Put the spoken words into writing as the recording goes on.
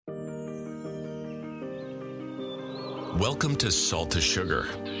Welcome to Salt to Sugar,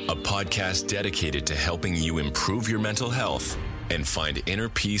 a podcast dedicated to helping you improve your mental health and find inner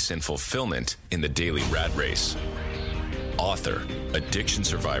peace and fulfillment in the daily rat race. Author, addiction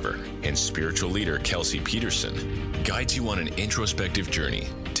survivor, and spiritual leader Kelsey Peterson guides you on an introspective journey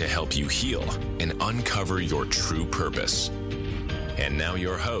to help you heal and uncover your true purpose. And now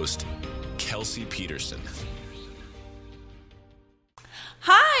your host, Kelsey Peterson.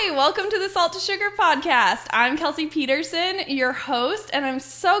 Hi, welcome to the Salt to Sugar podcast. I'm Kelsey Peterson, your host, and I'm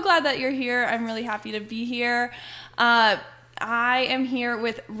so glad that you're here. I'm really happy to be here. I am here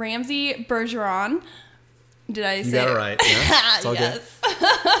with Ramsey Bergeron. Did I say you got it right? Yeah, it's all yes.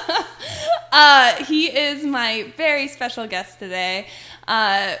 He is my very special guest today.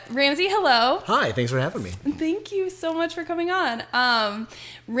 Ramsey, hello. Hi, thanks for having me. Thank you so much for coming on.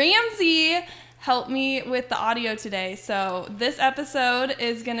 Ramsey helped me with the audio today. So this episode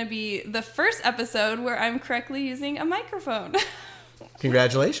is going to be the first episode where I'm correctly using a microphone.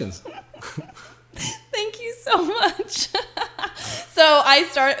 Congratulations. Thank you so much. So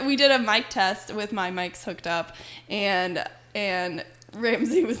we did a mic test with my mics hooked up, and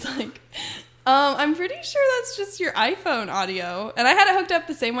Ramsey was like, I'm pretty sure that's just your iPhone audio. And I had it hooked up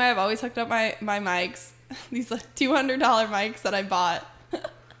the same way I've always hooked up my mics, these $200 mics that I bought.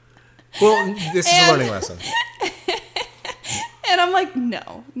 Well, this is a learning lesson. And I'm like,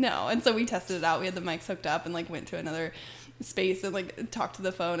 no. And so we tested it out. We had the mics hooked up and went to another space and talked to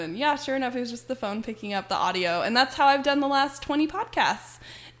the phone. And yeah, sure enough, it was just the phone picking up the audio. And that's how I've done the last 20 podcasts,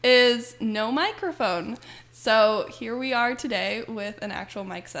 is no microphone. So here we are today with an actual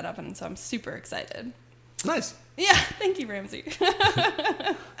mic setup. And so I'm super excited. Nice. Yeah, thank you, Ramsey.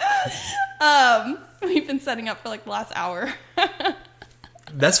 We've been setting up for the last hour.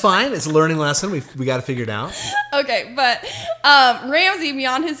 That's fine. It's a learning lesson. We got to figure it out. Okay, but Ramsey,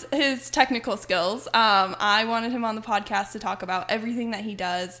 beyond his technical skills, I wanted him on the podcast to talk about everything that he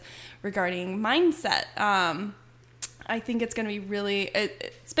does regarding mindset. I think it's going to be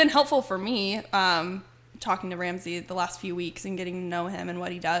it's been helpful for me talking to Ramsey the last few weeks and getting to know him and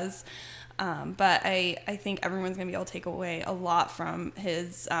what he does. But I think everyone's going to be able to take away a lot from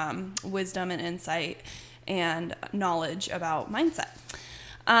his wisdom and insight and knowledge about mindset.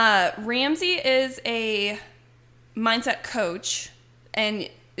 Ramsey is a mindset coach, and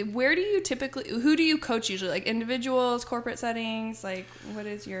who do you coach usually? Individuals, corporate settings? What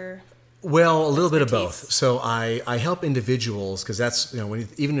is your Well, a little bit of both. So I help individuals, because that's,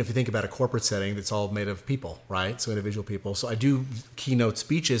 even if you think about a corporate setting, it's all made of people, right? So individual people. So I do keynote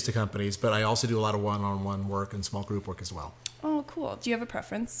speeches to companies, but I also do a lot of one-on-one work and small group work as well. Oh, cool. Do you have a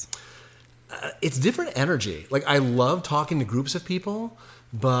preference? It's different energy. I love talking to groups of people,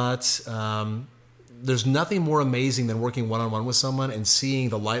 but there's nothing more amazing than working one-on-one with someone and seeing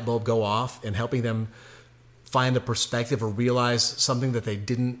the light bulb go off and helping them find a perspective or realize something that they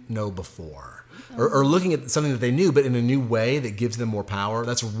didn't know before. Or looking at something that they knew, but in a new way that gives them more power.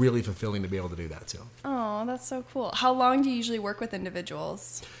 That's really fulfilling to be able to do that too. Oh, that's so cool. How long do you usually work with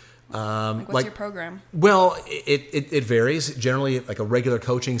individuals? What's your program? Well, it varies. Generally, a regular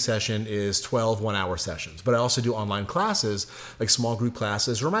coaching session is 12 one-hour sessions. But I also do online classes, small group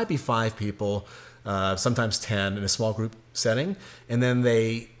classes, or it might be 5 people, sometimes 10 in a small group setting. And then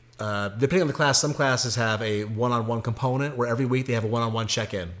they, depending on the class, some classes have a one-on-one component where every week they have a one-on-one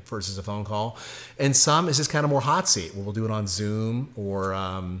check-in versus a phone call. And some is just kind of more hot seat, where we'll do it on Zoom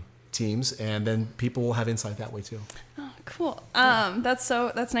or Teams, and then people will have insight that way too. Oh, cool. That's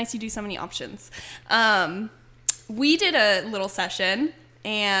nice. You do so many options. We did a little session,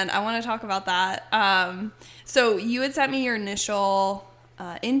 and I want to talk about that. So you had sent me your initial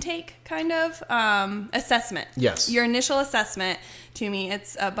intake kind of assessment. Yes. Your initial assessment to me.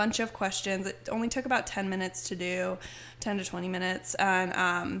 It's a bunch of questions. It only took about 10 minutes to do, 10 to 20 minutes,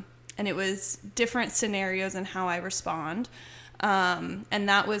 and it was different scenarios and how I respond. And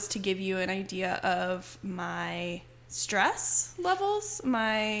that was to give you an idea of my stress levels,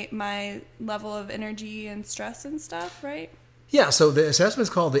 my level of energy and stress and stuff, right? Yeah, so the assessment is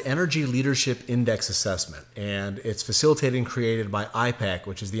called the Energy Leadership Index Assessment, and it's facilitated and created by IPEC,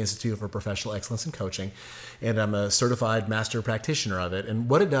 which is the Institute for Professional Excellence in Coaching, and I'm a certified master practitioner of it. And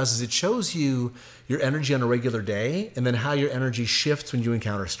what it does is it shows you your energy on a regular day and then how your energy shifts when you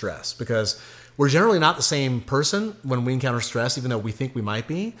encounter stress, because we're generally not the same person when we encounter stress, even though we think we might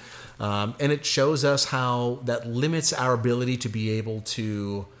be. And it shows us how that limits our ability to be able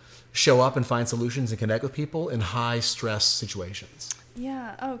to show up and find solutions and connect with people in high stress situations.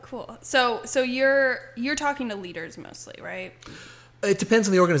 Yeah. Oh, cool. So you're talking to leaders mostly, right? It depends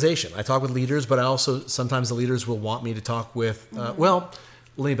on the organization. I talk with leaders, but I also, sometimes the leaders will want me to talk with, well,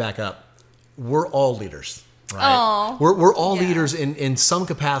 let me back up. We're all leaders. right? Aw. We're all Yeah. leaders in some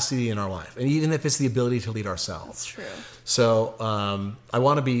capacity in our life, and even if it's the ability to lead ourselves. That's true. So I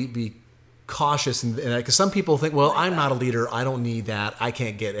want to be cautious, and because some people think, well, I'm not a leader, I don't need that, I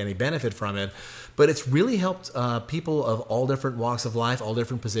can't get any benefit from it. But it's really helped people of all different walks of life, all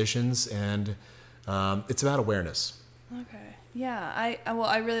different positions, and it's about awareness. Okay. Yeah.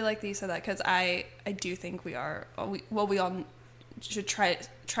 I really like that you said that, because I do think we all should try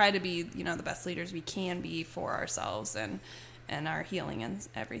to be, the best leaders we can be for ourselves and our healing and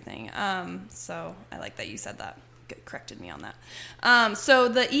everything. So I like that you said that. Corrected me on that. So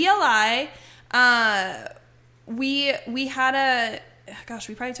the ELI, we had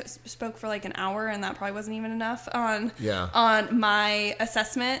we probably spoke for like an hour, and that probably wasn't even enough on my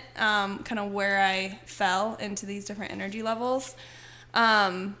assessment, kind of where I fell into these different energy levels.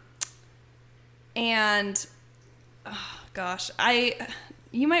 And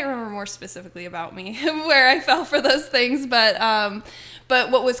you might remember more specifically about me where I fell for those things, but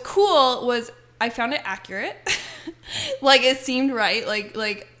what was cool was I found it accurate. Like, it seemed right.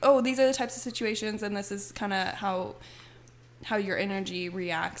 Like, oh, these are the types of situations, and this is kind of how your energy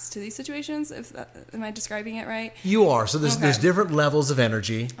reacts to these situations. Am I describing it right? You are. So there's different levels of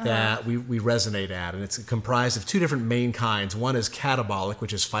energy that we resonate at, and it's comprised of two different main kinds. One is catabolic,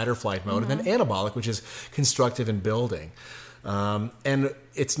 which is fight or flight mode, and then anabolic, which is constructive and building. And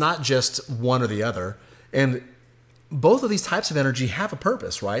it's not just one or the other. And both of these types of energy have a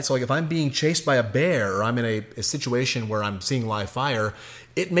purpose, right? So like if I'm being chased by a bear, or I'm in a situation where I'm seeing live fire,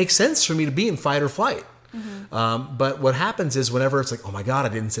 it makes sense for me to be in fight or flight. But what happens is whenever it's like, oh my God, I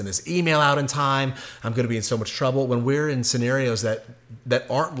didn't send this email out in time, I'm going to be in so much trouble. When we're in scenarios that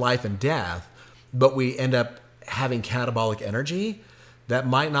aren't life and death, but we end up having catabolic energy, that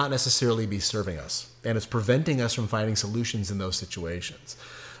might not necessarily be serving us. And it's preventing us from finding solutions in those situations.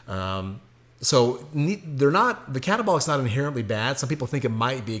 So the catabolic's not inherently bad. Some people think it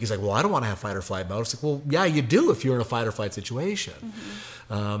might be, because like, well, I don't want to have fight or flight mode. It's like, well, yeah, you do if you're in a fight or flight situation.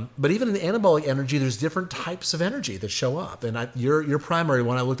 But even in the anabolic energy, there's different types of energy that show up. And your primary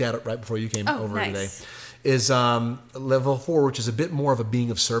one, I looked at it right before you came over today, is level 4, which is a bit more of a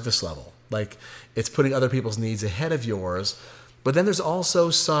being of service level. Like, it's putting other people's needs ahead of yours. But then there's also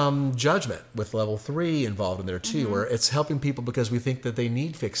some judgment with level 3 involved in there too, where it's helping people because we think that they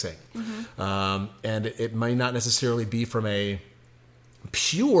need fixing. And it might not necessarily be from a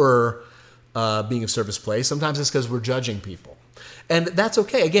pure being of service place. Sometimes it's because we're judging people. And that's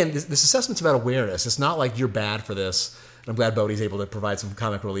okay. Again, this assessment's about awareness. It's not like you're bad for this. I'm glad Bodhi's able to provide some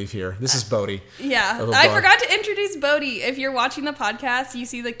comic relief here. This is Bodhi. Yeah. I forgot to introduce Bodhi. If you're watching the podcast, you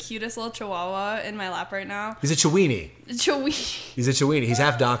see the cutest little chihuahua in my lap right now. He's a Chiweenie. He's a Chiweenie. He's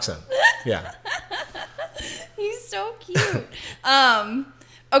half dachshund. Yeah. He's so cute.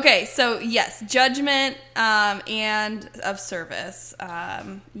 Okay, so yes, judgment and of service.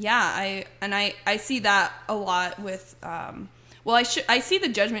 I see that a lot with. I see the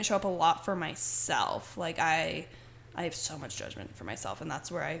judgment show up a lot for myself. Like I have so much judgment for myself, and that's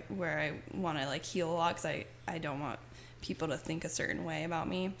where I want to like heal a lot, because I don't want people to think a certain way about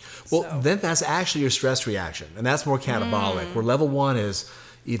me. Well, then that's actually your stress reaction, and that's more catabolic. Where level 1 is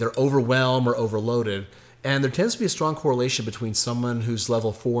either overwhelmed or overloaded. And there tends to be a strong correlation between someone who's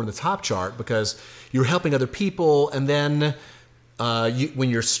level 4 in the top chart, because you're helping other people, and then when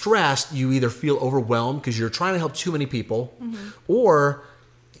you're stressed, you either feel overwhelmed because you're trying to help too many people, or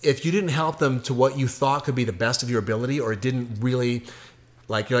if you didn't help them to what you thought could be the best of your ability, or it didn't really,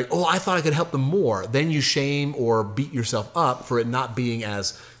 like, you're like, oh, I thought I could help them more, then you shame or beat yourself up for it not being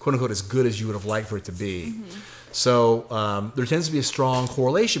as, quote unquote, as good as you would have liked for it to be. So there tends to be a strong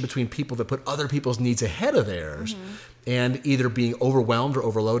correlation between people that put other people's needs ahead of theirs and either being overwhelmed or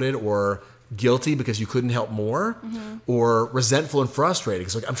overloaded, or guilty because you couldn't help more, or resentful and frustrated.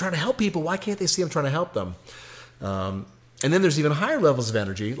 It's like, I'm trying to help people. Why can't they see I'm trying to help them? And then there's even higher levels of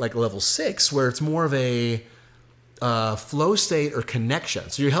energy, like level 6, where it's more of a flow state or connection.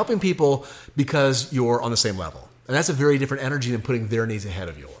 So you're helping people because you're on the same level. And that's a very different energy than putting their needs ahead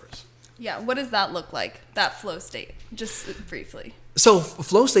of yours. Yeah, what does that look like, that flow state? Just briefly. So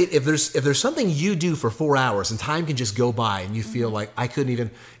flow state, if there's something you do for 4 hours and time can just go by and you feel like it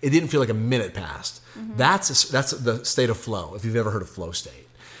didn't feel like a minute passed. That's the state of flow, if you've ever heard of flow state.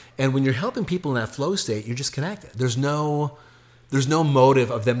 And when you're helping people in that flow state, you're just connected. There's no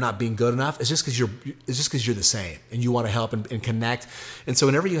motive of them not being good enough. It's just because you're the same and you want to help and connect. And so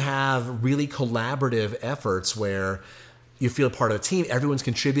whenever you have really collaborative efforts where you feel a part of a team, everyone's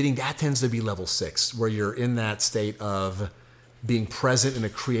contributing, that tends to be level 6, where you're in that state of being present in a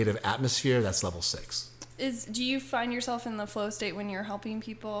creative atmosphere. That's level 6. Do you find yourself in the flow state when you're helping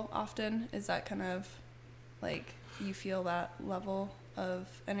people often? Is that kind of... Like, you feel that level of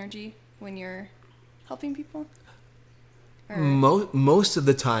energy when you're helping people? Or? Most of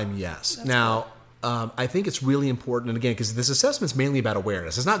the time, yes. That's now, I think it's really important, and again, because this assessment's mainly about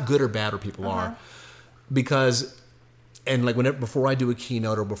awareness. It's not good or bad where people are, because, and like before I do a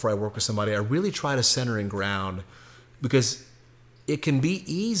keynote or before I work with somebody, I really try to center and ground, because it can be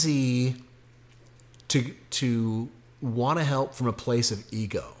easy to want to help from a place of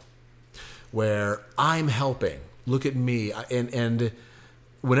ego, where I'm helping. Look at me, and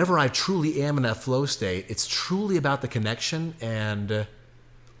whenever I truly am in that flow state, it's truly about the connection and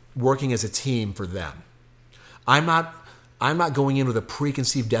working as a team for them. I'm not going in with a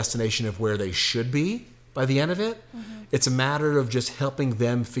preconceived destination of where they should be by the end of it. Mm-hmm. It's a matter of just helping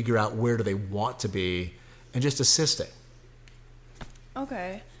them figure out where do they want to be and just assisting.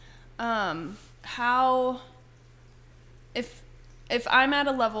 Okay. How, if I'm at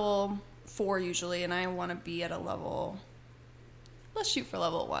a level 4 usually and I want to be at a level, let's shoot for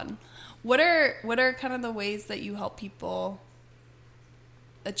level 1. What are kind of the ways that you help people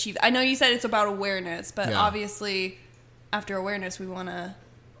achieve? I know you said it's about awareness, but obviously after awareness we want to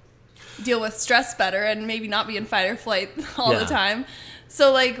deal with stress better and maybe not be in fight or flight all the time.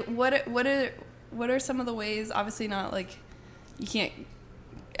 So like what are some of the ways? Obviously not like, you can't,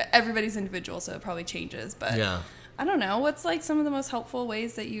 everybody's individual, so it probably changes, but I don't know, what's like some of the most helpful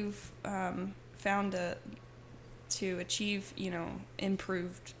ways that you've found to achieve,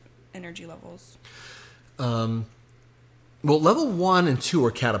 improved energy levels? Well, level 1 and 2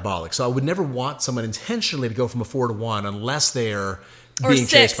 are catabolic, so I would never want someone intentionally to go from a 4 to 1 unless they're being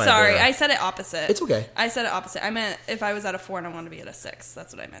chased by a bear. Sorry, I said it opposite. It's okay. I said it opposite. I meant if I was at a 4 and I wanted to be at a 6.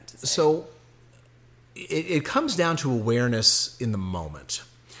 That's what I meant to say. So it comes down to awareness in the moment.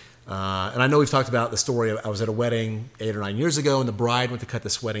 And I know we've talked about the story. I was at a wedding 8 or 9 years ago, and the bride went to cut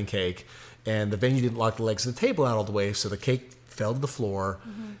this wedding cake, and the venue didn't lock the legs of the table out all the way, so the cake fell to the floor,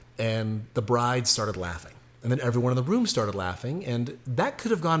 and the bride started laughing. And then everyone in the room started laughing, and that could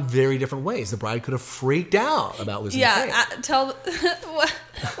have gone very different ways. The bride could have freaked out about losing the cake.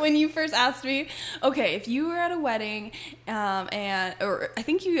 When you first asked me, okay, if you were at a wedding, or I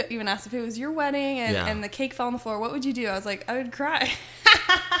think you even asked if it was your wedding, and the cake fell on the floor, what would you do? I was like, I would cry.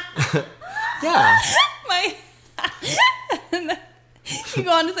 You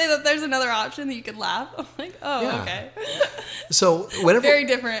go on to say that there's another option that you could laugh. I'm like, okay. So whatever. Very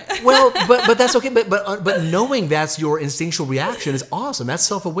different. Well, but that's okay. But knowing that's your instinctual reaction is awesome. That's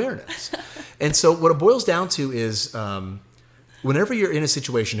self-awareness. And so what it boils down to is, whenever you're in a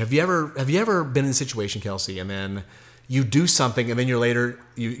situation, have you ever been in a situation, Kelsey, and then you do something, and then you're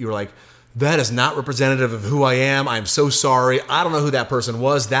like, that is not representative of who I am. I'm so sorry. I don't know who that person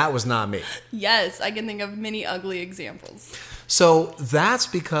was. That was not me. Yes, I can think of many ugly examples. So that's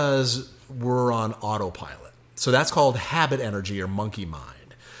because we're on autopilot. So that's called habit energy or monkey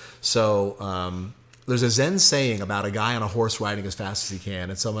mind. So there's a Zen saying about a guy on a horse riding as fast as he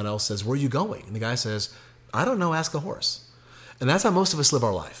can, and someone else says, where are you going? And the guy says, I don't know, ask the horse. And that's how most of us live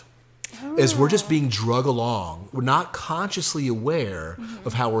our life. Is we're just being drug along. We're not consciously aware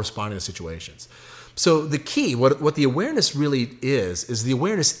of how we're responding to situations. So the key, what the awareness really is the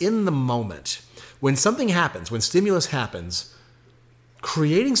awareness in the moment. When something happens, when stimulus happens,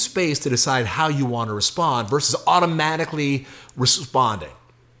 creating space to decide how you want to respond versus automatically responding.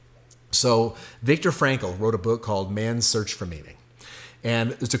 So Viktor Frankl wrote a book called Man's Search for Meaning.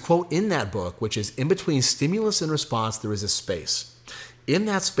 And there's a quote in that book, which is, in between stimulus and response, there is a space. In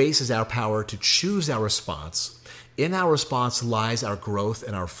that space is our power to choose our response. In our response lies our growth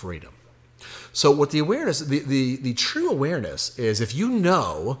and our freedom. So what the awareness, the true awareness is, if you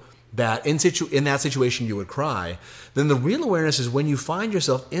know that in that situation you would cry, then the real awareness is when you find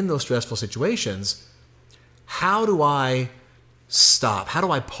yourself in those stressful situations, how do I stop? How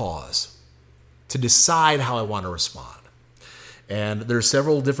do I pause to decide how I want to respond? And there's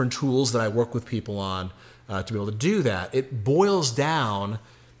several different tools that I work with people on to be able to do that. It boils down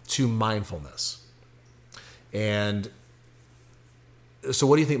to mindfulness. And so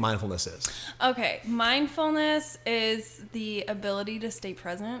what do you think mindfulness is? Okay, mindfulness is the ability to stay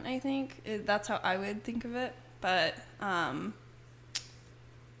present, I think. That's how I would think of it. But I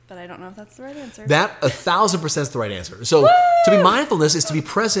don't know if that's the right answer. That 1,000% is the right answer. So to be mindfulness is to be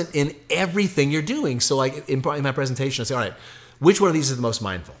present in everything you're doing. So like in my presentation, I say, all right, which one of these is the most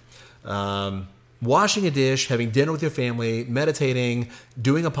mindful? Washing a dish, having dinner with your family, meditating,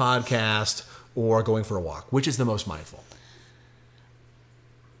 doing a podcast, or going for a walk. Which is the most mindful?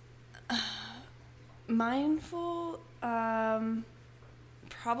 Mindful,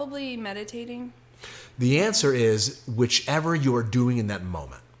 probably meditating. The answer is whichever you are doing in that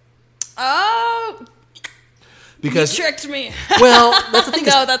moment. Oh, Because you tricked me. Well, that's the thing.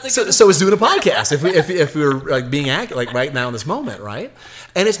 No, that's a good so is doing a podcast. If we were like being active, like right now in this moment, right?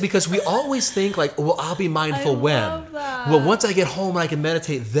 And it's because we always think like, well, I'll be mindful when. Love that. Well, once I get home and I can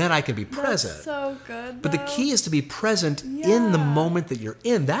meditate, then I can be present. That's so good. But the key is to be present in the moment that you're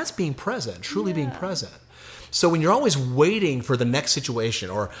in. That's being present, truly being present. So when you're always waiting for the next situation,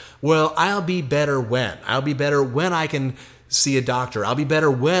 or, well, I'll be better when. I'll be better when I can see a doctor. I'll be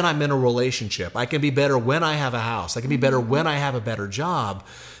better when I'm in a relationship. I can be better when I have a house. I can be better when I have a better job.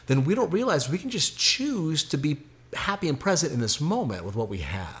 Then we don't realize we can just choose to be happy and present in this moment with what we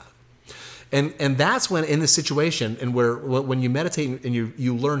have. And that's when in this situation, and when you meditate and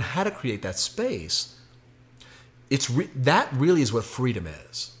you learn how to create that space, that really is what freedom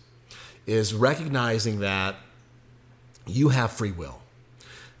is recognizing that you have free will.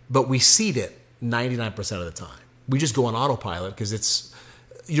 But we cede it 99% of the time. We just go on autopilot because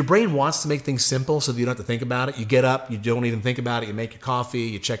your brain wants to make things simple so that you don't have to think about it. You get up, you don't even think about it, you make your coffee,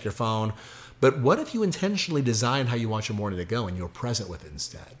 you check your phone. But what if you intentionally design how you want your morning to go and you're present with it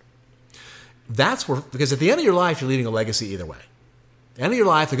instead? That's where, because at the end of your life, you're leaving a legacy either way. At the end of your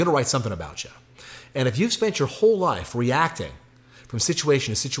life, they're going to write something about you. And if you've spent your whole life reacting from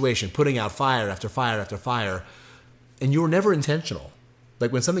situation to situation, putting out fire after fire after fire, and you were never intentional,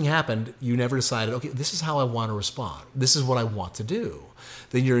 like when something happened, you never decided, okay, this is how I want to respond. This is what I want to do.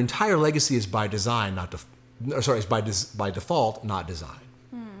 Then your entire legacy is by design, is by default, not design.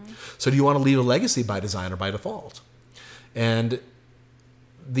 So do you want to leave a legacy by design or by default? And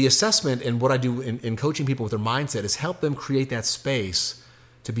the assessment and what I do in coaching people with their mindset is help them create that space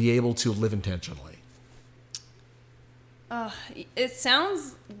to be able to live intentionally. It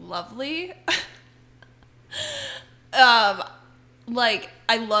sounds lovely. Like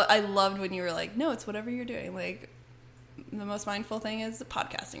I loved when you were like, no, it's whatever you're doing. Like the most mindful thing is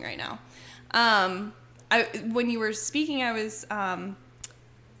podcasting right now. When you were speaking, I was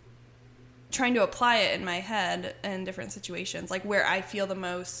trying to apply it in my head in different situations, like where I feel the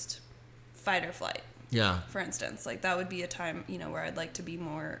most fight or flight. Yeah. For instance, like that would be a time, where I'd like to be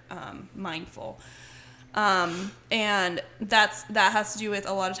more mindful. And that has to do with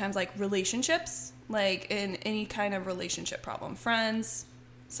a lot of times like relationships, like in any kind of relationship problem, friends,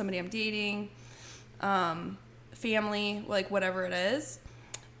 somebody I'm dating, family, like whatever it is.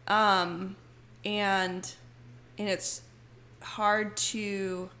 And it's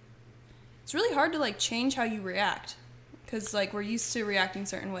really hard to like change how you react because like we're used to reacting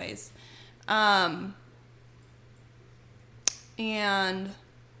certain ways. And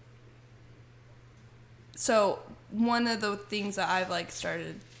so one of the things that I've like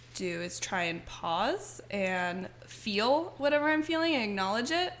started to do is try and pause and feel whatever I'm feeling and acknowledge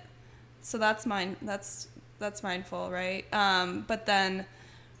it. So that's mindful, right? But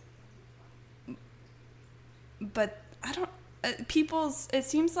I don't, it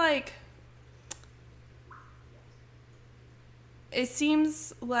seems like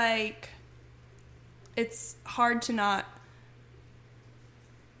it's hard to not,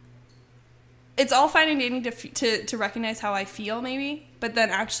 it's all fine and dandy to recognize how I feel maybe, but then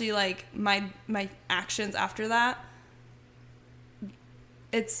actually like my actions after that,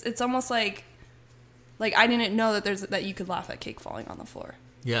 it's almost like I didn't know that you could laugh at cake falling on the floor.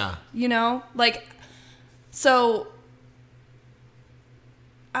 Yeah. Like, so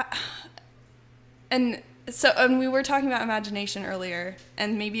and we were talking about imagination earlier,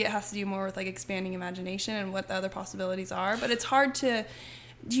 and maybe it has to do more with like expanding imagination and what the other possibilities are, but it's hard to,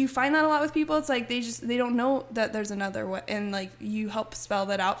 do you find that a lot with people? It's like they don't know that there's another way, and like you help spell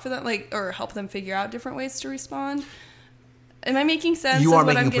that out for them, like, or help them figure out different ways to respond. Am I making sense? You are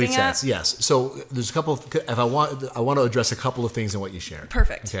making complete sense. Yes. So there's a couple of, I want to address a couple of things in what you shared.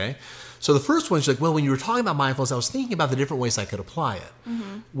 Perfect. Okay. So the first one is like, well, when you were talking about mindfulness, I was thinking about the different ways I could apply it.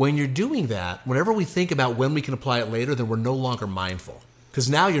 Mm-hmm. When you're doing that, whenever we think about when we can apply it later, then we're no longer mindful. Because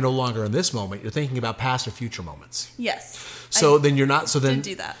now you're no longer in this moment. You're thinking about past or future moments. Yes. So then you're not. So then didn't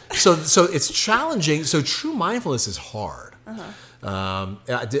do that. So it's challenging. So true mindfulness is hard. Uh-huh.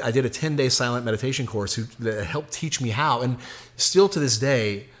 I did a 10-day silent meditation course that helped teach me how, and still to this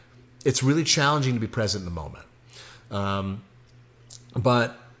day, it's really challenging to be present in the moment.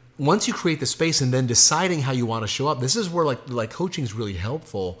 But once you create the space and then deciding how you want to show up, this is where like coaching is really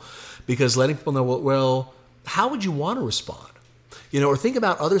helpful, because letting people know, well, how would you want to respond? Or think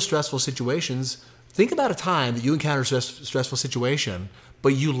about other stressful situations. Think about a time that you encountered a stressful situation, but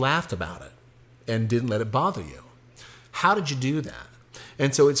you laughed about it and didn't let it bother you. How did you do that?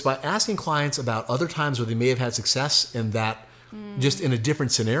 And so it's by asking clients about other times where they may have had success in that, just in a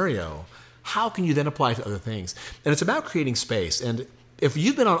different scenario. How can you then apply it to other things? And it's about creating space. And if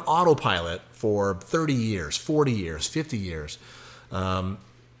you've been on autopilot for 30 years, 40 years, 50 years,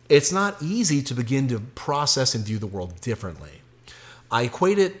 it's not easy to begin to process and view the world differently. I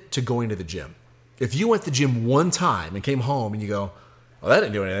equate it to going to the gym. If you went to the gym one time and came home and you go, well, that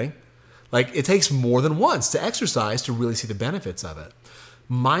didn't do anything. Like, it takes more than once to exercise to really see the benefits of it.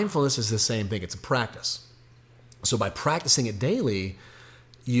 Mindfulness is the same thing. It's a practice. So by practicing it daily,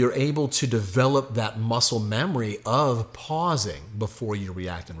 you're able to develop that muscle memory of pausing before you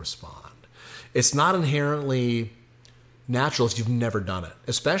react and respond. It's not inherently natural if you've never done it,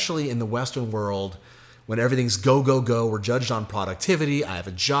 especially in the Western world when everything's go, go, go. We're judged on productivity. I have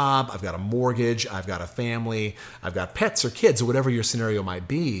a job. I've got a mortgage. I've got a family. I've got pets or kids or whatever your scenario might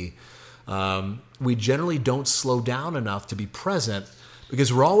be. We generally don't slow down enough to be present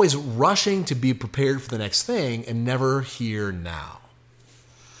because we're always rushing to be prepared for the next thing and never here now.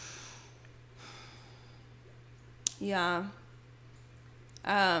 Yeah.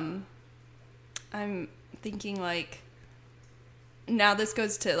 I'm thinking like, now this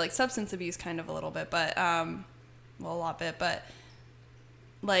goes to like substance abuse kind of a little bit, but, well, a lot bit, but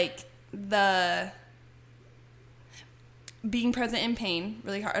like the being present in pain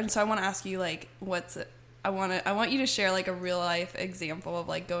really hard. And so I want to ask you like, I want you to share like a real life example of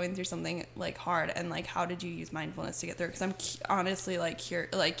like going through something like hard and like, how did you use mindfulness to get through? Cause I'm honestly like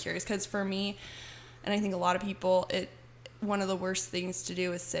curious. Cause for me, and I think a lot of people, one of the worst things to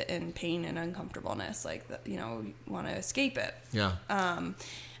do is sit in pain and uncomfortableness. Like, you want to escape it. Yeah.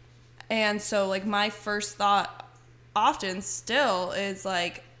 And so like my first thought often still is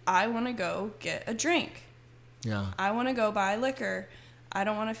like, I want to go get a drink. Yeah. I want to go buy liquor. I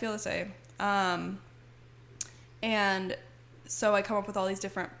don't want to feel the same. And so I come up with all these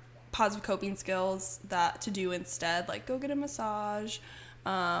different positive coping skills that to do instead, like go get a massage,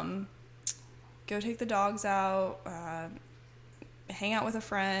 go take the dogs out, hang out with a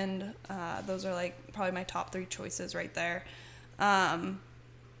friend. Those are like probably my top 3 choices right there,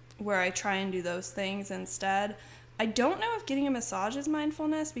 where I try and do those things instead. I don't know if getting a massage is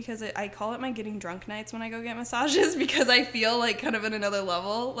mindfulness because I call it my getting drunk nights when I go get massages because I feel like kind of at another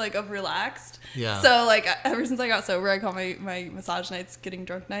level like of relaxed. Yeah. So like ever since I got sober, I call my massage nights getting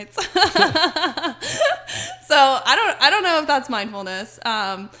drunk nights. So I don't know if that's mindfulness.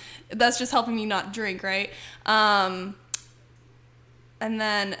 That's just helping me not drink, right? And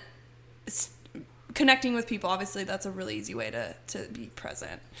then connecting with people, obviously that's a really easy way to be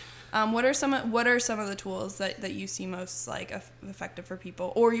present. What are some of the tools that you see most like effective for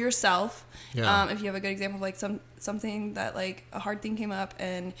people or yourself? Yeah. If you have a good example of like something that like a hard thing came up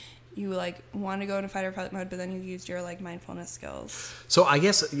and you like want to go into fight or flight mode, but then you used your like mindfulness skills. So I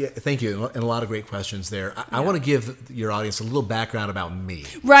guess, thank you, and a lot of great questions there. I want to give your audience a little background about me.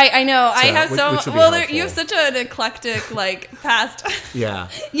 Right, I know. So, I have you have such an eclectic like past. Yeah.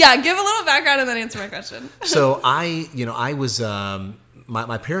 Yeah, give a little background and then answer my question. So I was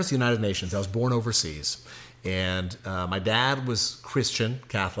my parents are United Nations. I was born overseas, and my dad was Christian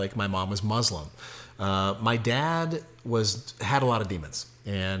Catholic. My mom was Muslim. My dad had a lot of demons,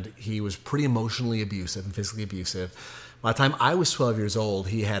 and he was pretty emotionally abusive and physically abusive. By the time I was 12 years old,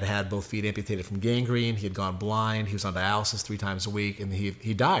 he had both feet amputated from gangrene. He had gone blind. He was on dialysis 3 times a week, and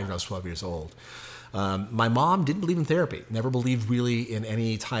he died when I was 12 years old. My mom didn't believe in therapy, never believed really in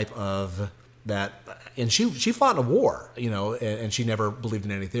any type of that, and she fought in a war, and she never believed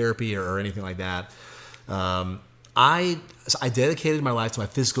in any therapy or anything like that. I dedicated my life to my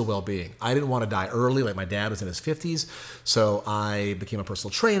physical well-being. I didn't want to die early, like my dad was in his 50s, so I became a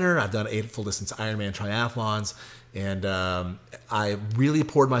personal trainer. I've done 8 full-distance Ironman triathlons, and I really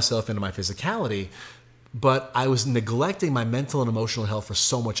poured myself into my physicality, but I was neglecting my mental and emotional health for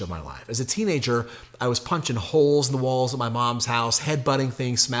so much of my life. As a teenager, I was punching holes in the walls of my mom's house, headbutting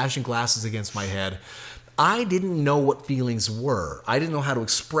things, smashing glasses against my head. I didn't know what feelings were. I didn't know how to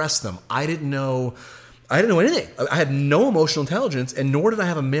express them. I didn't know anything. I had no emotional intelligence, and nor did I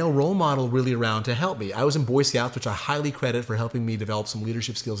have a male role model really around to help me. I was in Boy Scouts, which I highly credit for helping me develop some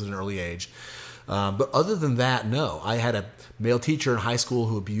leadership skills at an early age. But other than that, no. I had a male teacher in high school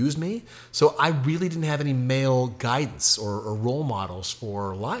who abused me, so I really didn't have any male guidance or role models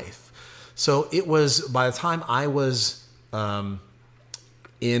for life. So it was, by the time I was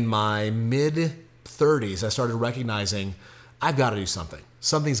in my mid-30s, I started recognizing I've got to do something.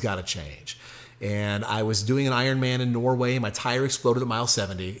 Something's got to change. And I was doing an Ironman in Norway. My tire exploded at mile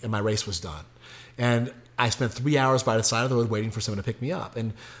 70, and my race was done. And I spent 3 hours by the side of the road waiting for someone to pick me up.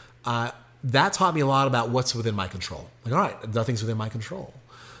 And that taught me a lot about what's within my control. Like, all right, nothing's within my control,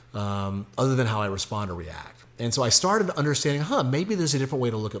 other than how I respond or react. And so I started understanding, maybe there's a different way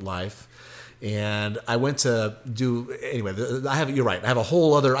to look at life. And I went to do, anyway, you're right. I have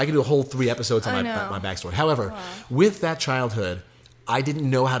I can do a whole 3 episodes on my backstory. However, with that childhood, I didn't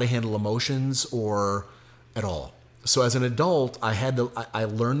know how to handle emotions or at all. So as an adult, I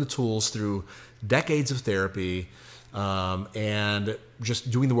learned the tools through decades of therapy, and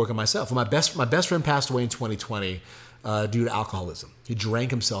just doing the work on myself. Well, my best friend passed away in 2020 due to alcoholism. He drank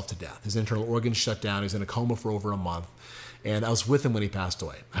himself to death. His internal organs shut down. He was in a coma for over a month. And I was with him when he passed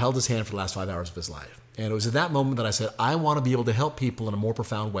away. I held his hand for the last 5 hours of his life. And it was at that moment that I said, I want to be able to help people in a more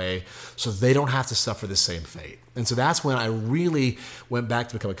profound way so they don't have to suffer the same fate. And so that's when I really went back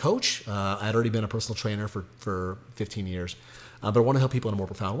to become a coach. I had already been a personal trainer for 15 years, but I want to help people in a more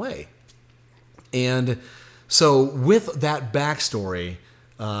profound way. And so with that backstory,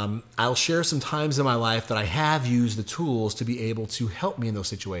 I'll share some times in my life that I have used the tools to be able to help me in those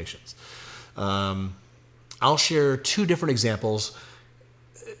situations. I'll share 2 different examples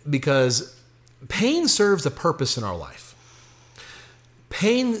because pain serves a purpose in our life.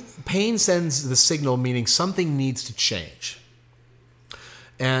 Pain sends the signal, meaning something needs to change.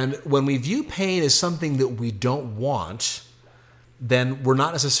 And when we view pain as something that we don't want, then we're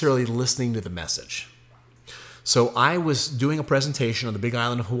not necessarily listening to the message. So I was doing a presentation on the Big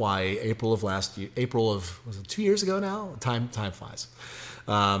Island of Hawaii, was it 2 years ago now? Time flies.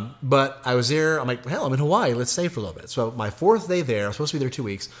 But I was there. I'm like, hell, I'm in Hawaii. Let's stay for a little bit. So my 4th day there, I was supposed to be there 2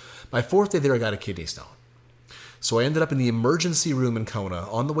 weeks. My 4th day there, I got a kidney stone. So I ended up in the emergency room in Kona.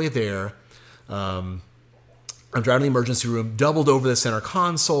 On the way there, I'm driving to the emergency room, doubled over the center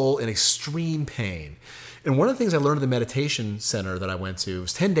console in extreme pain. And one of the things I learned at the meditation center that I went to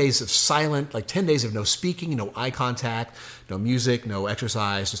was 10 days of silent, like 10 days of no speaking, no eye contact, no music, no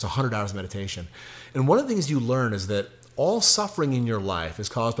exercise, just 100 hours of meditation. And one of the things you learn is that all suffering in your life is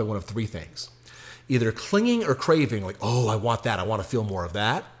caused by one of 3 things. Either clinging or craving, like, oh, I want that, I want to feel more of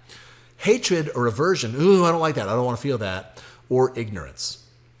that. Hatred or aversion, ooh, I don't like that, I don't want to feel that. Or ignorance.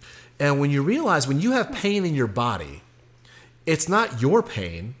 And when you realize when you have pain in your body, it's not your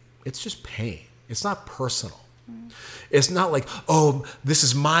pain, it's just pain. It's not personal. It's not like, oh, this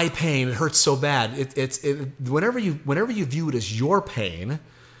is my pain, it hurts so bad. Whenever you view it as your pain,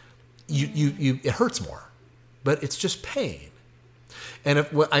 it hurts more. But it's just pain. And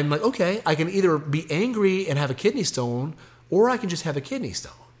I'm like, okay, I can either be angry and have a kidney stone, or I can just have a kidney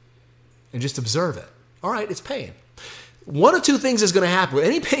stone and just observe it. All right, it's pain. One of 2 things is going to happen. With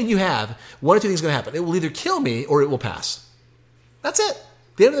any pain you have, one of 2 things is going to happen. It will either kill me or it will pass. That's it.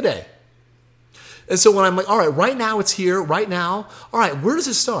 At the end of the day. And so when I'm like, all right, right now it's here, right now, all right, where does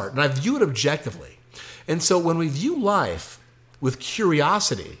it start? And I view it objectively. And so when we view life with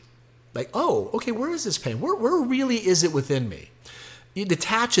curiosity, like, oh, okay, where is this pain? Where really is it within me? It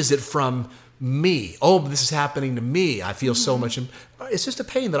detaches it from me. Oh, this is happening to me. I feel so much. It's just a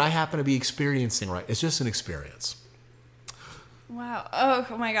pain that I happen to be experiencing, right? It's just an experience. Wow.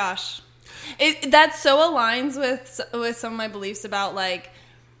 Oh my gosh. That so aligns with some of my beliefs about, like,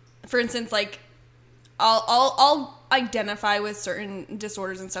 for instance, like, I'll identify with certain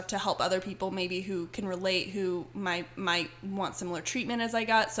disorders and stuff to help other people maybe who can relate, who might want similar treatment as I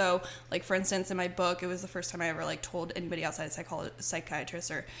got. So, like, for instance, in my book, it was the first time I ever, like, told anybody outside a psychiatrist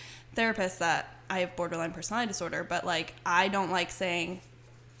or therapist that I have borderline personality disorder. But, like, I don't like saying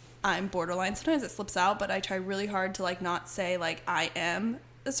I'm borderline. Sometimes it slips out, but I try really hard to, like, not say, like, I am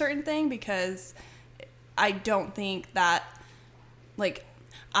a certain thing, because I don't think that, like,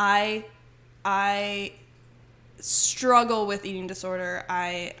 I struggle with eating disorder.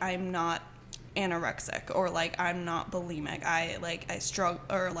 I'm not anorexic, or, like, I'm not bulimic. I struggle,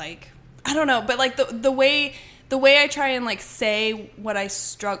 or, like, I don't know, but, like, the way I try and, like, say what I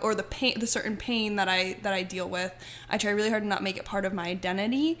struggle, or the certain pain that I deal with, I try really hard to not make it part of my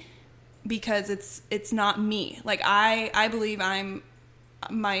identity, because it's not me. Like, I believe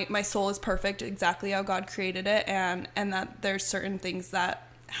my soul is perfect exactly how God created it, and that there's certain things that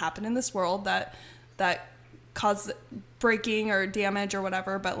happen in this world that cause breaking or damage or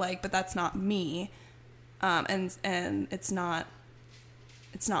whatever, but that's not me, and it's not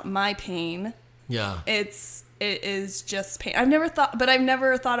my pain. Yeah, it is just pain. I've never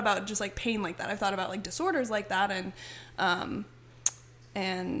thought about just, like, pain like that. I've thought about, like, disorders like that,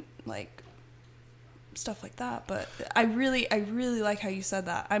 and like stuff like that. But I really like how you said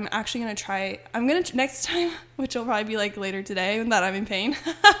that. I'm actually gonna try. Next time, which will probably be, like, later today, that I'm in pain.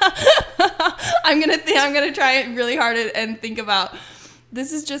 I'm gonna try it really hard and think about,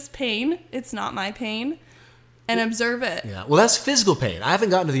 this is just pain. It's not my pain, and observe it. Yeah. Well, that's physical pain. I haven't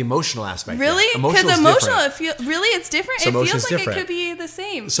gotten to the emotional aspect. Really? Because emotional, it's different. So it feels like different. it could be the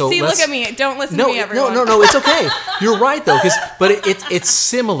same. So see, look at me. Don't listen to me, everyone. No. It's okay. You're right though, but it's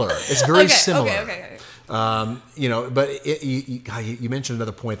similar. It's very similar. Okay. But you mentioned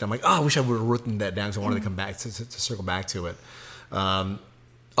another point that I'm like, I wish I would have written that down because I wanted to come back to circle back to it.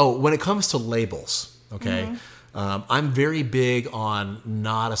 When it comes to labels, okay, I'm very big on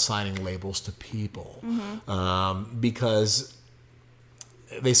not assigning labels to people because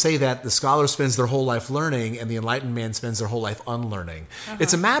they say that the scholar spends their whole life learning and the enlightened man spends their whole life unlearning.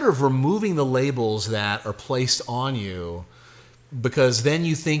 It's a matter of removing the labels that are placed on you, because then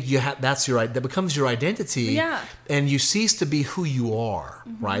you think that becomes your identity, and you cease to be who you are,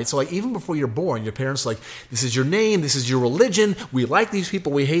 right? So like even before you're born, your parents are like, this is your name, this is your religion, we like these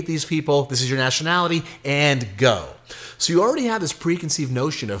people, we hate these people, this is your nationality, and go. So you already have this preconceived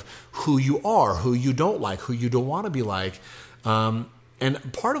notion of who you are, who you don't like, who you don't want to be like.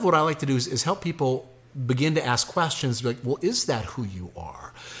 And part of what I like to do is help people begin to ask questions like, well, is that who you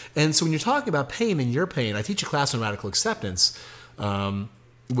are? And so when you're talking about pain and your pain, I teach a class on radical acceptance,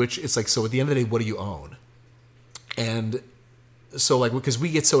 which it's like, so at the end of the day, what do you own? And so like, because we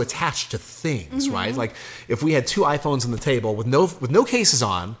get so attached to things, right? Like if we had 2 iPhones on the table with no cases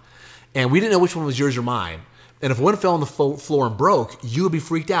on, and we didn't know which one was yours or mine, and if one fell on the floor and broke, you would be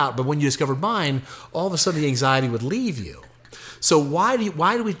freaked out. But when you discovered mine, all of a sudden the anxiety would leave you. So why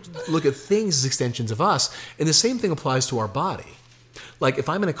do we look at things as extensions of us? And the same thing applies to our body. Like if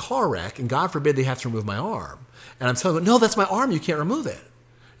I'm in a car wreck and God forbid they have to remove my arm, and I'm telling them, no, that's my arm, you can't remove it.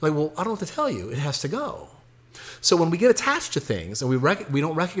 Like, well, I don't know what to tell you. It has to go. So when we get attached to things and we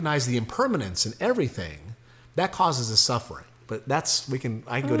don't recognize the impermanence in everything, that causes us suffering. But I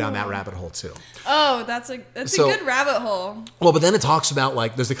can go down that rabbit hole too. Oh, that's a good rabbit hole. Well, but then it talks about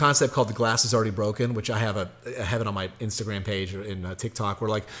like there's a concept called the glass is already broken, which I have it on my Instagram page or in TikTok, where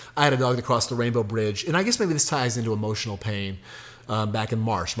like I had a dog that crossed the Rainbow Bridge, and I guess maybe this ties into emotional pain. Back in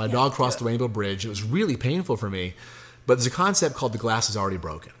March, my dog crossed the Rainbow Bridge. It was really painful for me, but there's a concept called the glass is already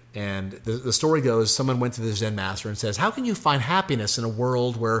broken. And the story goes, someone went to the Zen master and says, how can you find happiness in a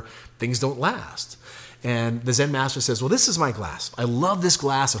world where things don't last? And the Zen master says, well, this is my glass. I love this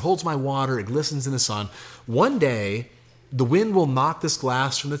glass. It holds my water. It glistens in the sun. One day, the wind will knock this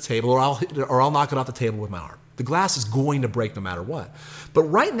glass from the table, or I'll knock it off the table with my arm. The glass is going to break no matter what. But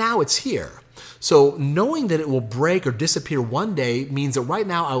right now, it's here. So knowing that it will break or disappear one day means that right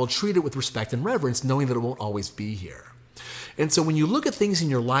now I will treat it with respect and reverence, knowing that it won't always be here. And so when you look at things in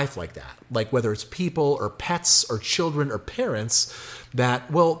your life like that, like whether it's people or pets or children or parents, that,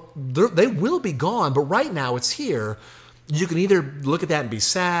 well, they will be gone, but right now it's here. You can either look at that and be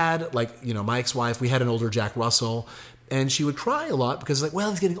sad, like, my ex-wife, we had an older Jack Russell, and she would cry a lot because like, well,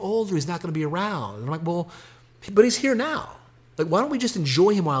 he's getting older, he's not going to be around. And I'm like, well, but he's here now. Like, why don't we just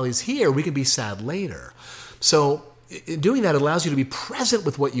enjoy him while he's here? We can be sad later. So doing that allows you to be present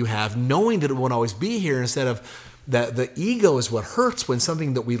with what you have, knowing that it won't always be here, instead of that the ego is what hurts when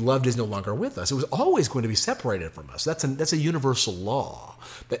something that we loved is no longer with us. It was always going to be separated from us. That's a universal law,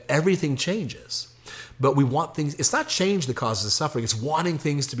 that everything changes. But we want things, it's not change that causes the suffering, it's wanting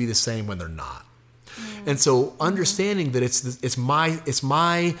things to be the same when they're not. And so understanding that it's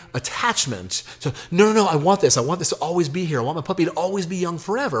my attachment to, no, I want this to always be here. I want my puppy to always be young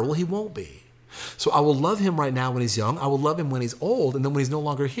forever. Well, he won't be. So I will love him right now when he's young. I will love him when he's old. And then when he's no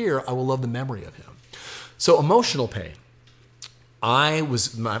longer here, I will love the memory of him. So emotional pain.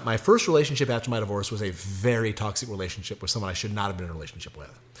 My first relationship after my divorce was a very toxic relationship with someone I should not have been in a relationship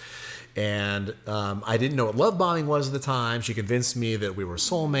with. And I didn't know what love bombing was at the time. She convinced me that we were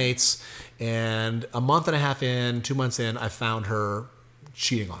soulmates. And a month and a half in, 2 months in, I found her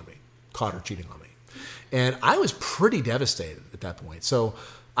cheating on me, caught her cheating on me. And I was pretty devastated at that point. So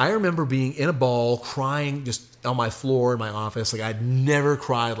I remember being in a ball, crying just on my floor in my office. Like I'd never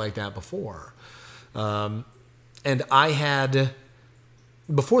cried like that before. And I had,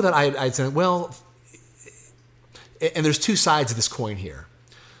 before that, I'd said, well, and there's 2 sides of this coin here.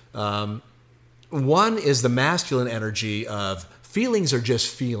 One is the masculine energy of feelings are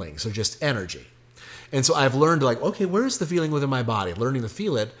just feelings, they're just energy. And so I've learned to like, okay, where's the feeling within my body? Learning to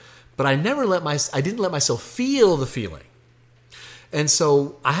feel it, but I didn't let myself feel the feeling. And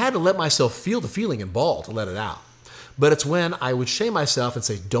so I had to let myself feel the feeling in ball to let it out. But it's when I would shame myself and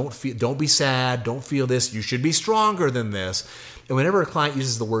say, don't be sad, don't feel this, you should be stronger than this. And whenever a client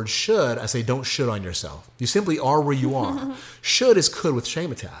uses the word should, I say, don't should on yourself. You simply are where you are. Should is could with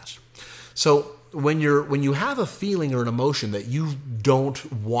shame attached. So when you have a feeling or an emotion that you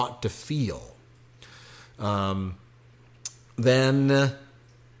don't want to feel, then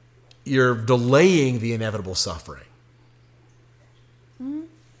you're delaying the inevitable suffering.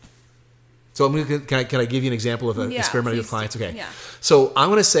 So can I give you an example of an experiment with clients? Okay. Yeah. So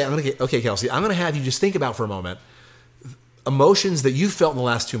okay, Kelsey, I'm going to have you just think about for a moment emotions that you felt in the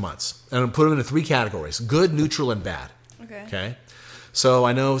last 2 months. And I'm going to put them into 3 categories: good, neutral, and bad. Okay. So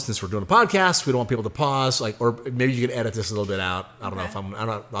I know since we're doing a podcast, we don't want people to pause, or maybe you can edit this a little bit out. I don't know if I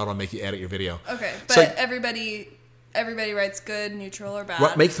don't want to make you edit your video. Okay. But everybody writes good, neutral, or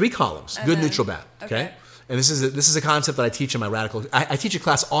bad. Make 3 columns: good, neutral, bad. Okay. And this is a concept that I teach in my radical. I teach a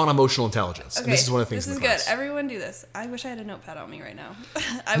class on emotional intelligence. Okay. And this is one of the things. This is in the class. Good. Everyone do this. I wish I had a notepad on me right now.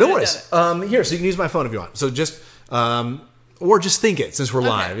 No worries. Here, so you can use my phone if you want. So just or just think it since we're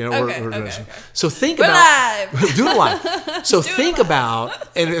live. Okay. So think we're about live. Do it live. So think about,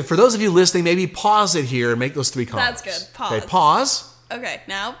 and for those of you listening, maybe pause it here and make those 3 columns. That's good. Pause. Okay, pause. Okay,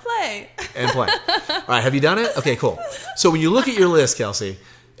 now play. And play. All right, have you done it? Okay, cool. So when you look at your list, Kelsey,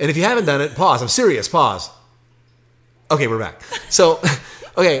 and if you haven't done it, pause. I'm serious. Pause. Okay, we're back. So,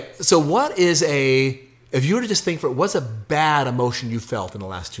 so what is if you were to just think what's a bad emotion you felt in the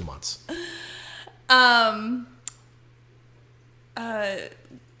last 2 months? Oh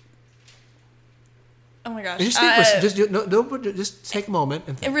my gosh. Just take a moment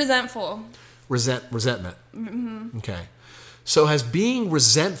and think. Resentful. Resentment. Mm-hmm. Okay. So has being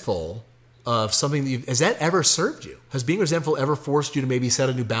resentful of something has that ever served you? Has being resentful ever forced you to maybe set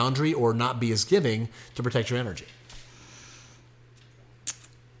a new boundary or not be as giving to protect your energy?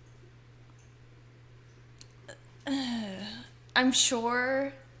 I'm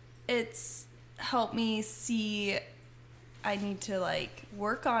sure it's helped me see I need to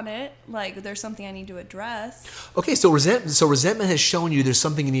work on it. There's something I need to address. Okay, so resentment has shown you there's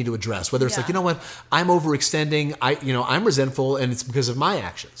something you need to address. Whether it's you know what, I'm overextending. I'm resentful and it's because of my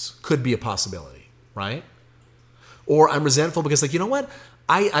actions. Could be a possibility, right? Or I'm resentful because you know what,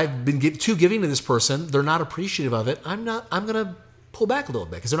 I've been too giving to this person. They're not appreciative of it. I'm gonna pull back a little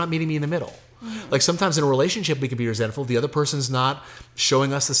bit because they're not meeting me in the middle. Mm-hmm. Sometimes in a relationship we could be resentful. The other person's not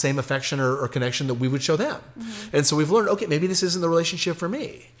showing us the same affection or connection that we would show them. Mm-hmm. And so we've learned, okay, maybe this isn't the relationship for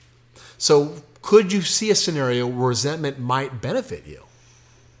me. So could you see a scenario where resentment might benefit you?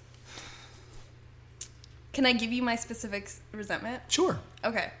 Can I give you my specific resentment? Sure.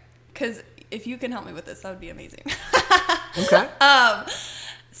 Okay. Because if you can help me with this, that would be amazing. Okay.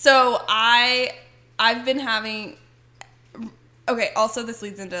 So I've been having... Okay, also this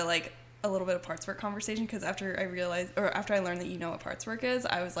leads into a little bit of parts work conversation because after I learned that you know what parts work is,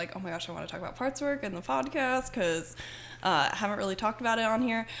 I was like, oh my gosh, I want to talk about parts work in the podcast because I haven't really talked about it on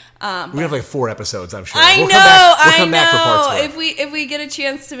here. We have 4 episodes, I'm sure. We'll come back for parts work. If we get a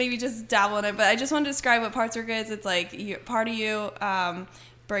chance to maybe just dabble in it, but I just want to describe what parts work is. It's part of you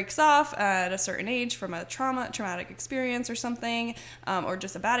breaks off at a certain age from a traumatic experience or something, or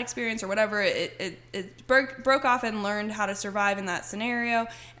just a bad experience or whatever. It broke off and learned how to survive in that scenario,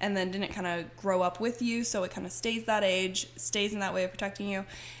 and then didn't kind of grow up with you, so it kind of stays that age, stays in that way of protecting you,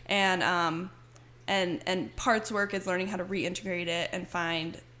 and parts work is learning how to reintegrate it and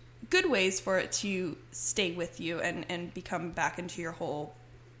find good ways for it to stay with you and become back into your whole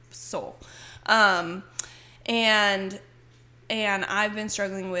soul, And I've been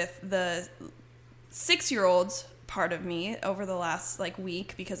struggling with the 6-year-old's part of me over the last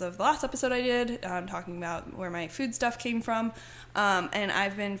week because of the last episode I did, talking about where my food stuff came from, and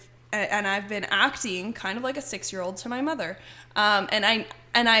I've been acting kind of like a 6-year-old to my mother, and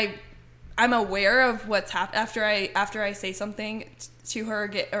I'm aware of what's happened after I say something to her,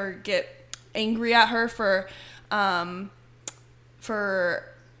 get angry at her for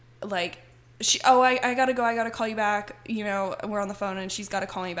I gotta go, I gotta call you back, we're on the phone and she's gotta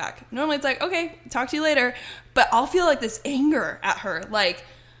call me back. Normally it's okay, talk to you later, but I'll feel this anger at her,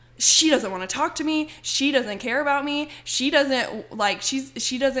 she doesn't want to talk to me, she doesn't care about me, she doesn't,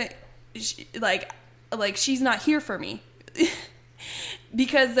 she's not here for me.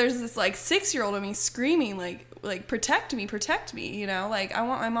 Because there's this 6-year-old of me screaming protect me, I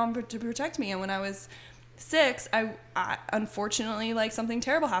want my mom to protect me. And when I was 6, I unfortunately something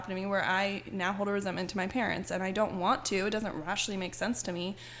terrible happened to me where I now hold a resentment to my parents, and I don't want to. It doesn't rationally make sense to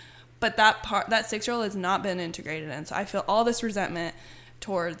me, but that 6-year-old has not been integrated in. So I feel all this resentment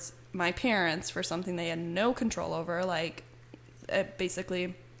towards my parents for something they had no control over,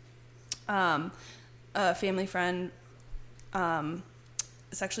 basically a family friend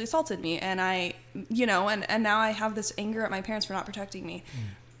sexually assaulted me, and and now I have this anger at my parents for not protecting me.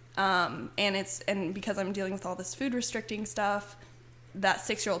 And because I'm dealing with all this food restricting stuff, that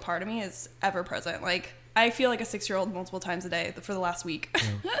 6-year-old part of me is ever present. I feel like a 6-year-old multiple times a day for the last week.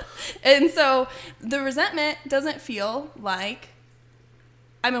 Yeah. And so the resentment doesn't feel like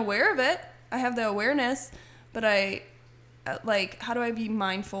I'm aware of it. I have the awareness, but how do I be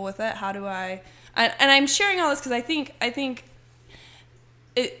mindful with it? How do and I'm sharing all this because I think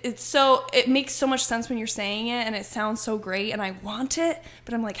it makes so much sense when you're saying it, and it sounds so great, and I want it,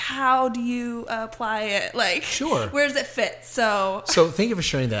 but I'm like, how do you apply it? Like, sure, where does it fit? So thank you for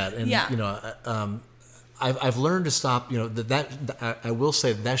sharing that. And yeah. you know, I've learned to stop. You know, that I will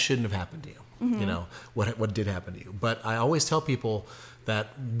say that shouldn't have happened to you. Mm-hmm. You know what did happen to you, but I always tell people that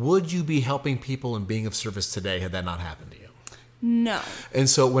would you be helping people and being of service today had that not happened to you? No. And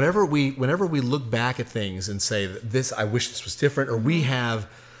so whenever we look back at things and say this, I wish this was different, or we have,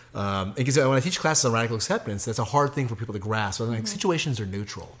 because when I teach classes on radical acceptance, that's a hard thing for people to grasp. So like, situations are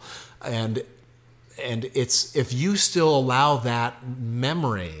neutral, and it's if you still allow that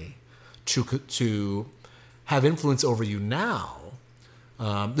memory to have influence over you now,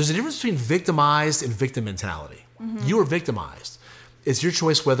 there's a difference between victimized and victim mentality. Mm-hmm. You are victimized. It's your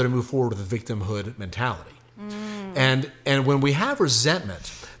choice whether to move forward with a victimhood mentality. Mm. And when we have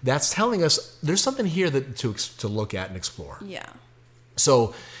resentment, that's telling us there's something here to look at and explore. Yeah.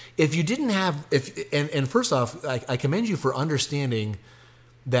 So if you didn't have, and first off, I commend you for understanding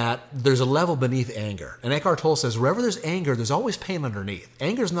that there's a level beneath anger. And Eckhart Tolle says, wherever there's anger, there's always pain underneath.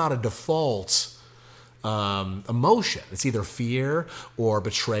 Anger is not a default emotion. It's either fear or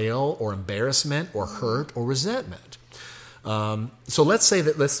betrayal or embarrassment or hurt or resentment. So let's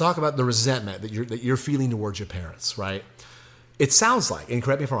talk about the resentment that you're feeling towards your parents, right? It sounds like, and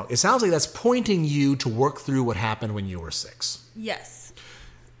correct me if I'm wrong, it sounds like that's pointing you to work through what happened when you were 6. Yes.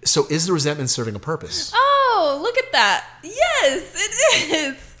 So is the resentment serving a purpose? Oh, look at that. Yes, it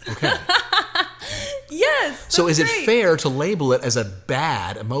is. Okay. Yes. So is great. it fair to label it as a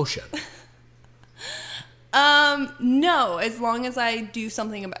bad emotion? No, as long as I do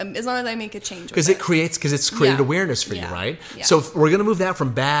something as long as I make a change. Because it's created awareness for you, right? Yeah. So we're going to move that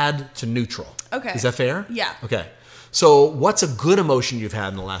from bad to neutral. Okay. Is that fair? Yeah. Okay. So what's a good emotion you've had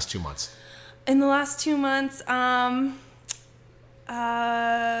in the last 2 months? In the last 2 months, my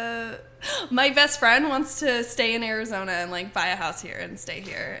best friend wants to stay in Arizona and like buy a house here and stay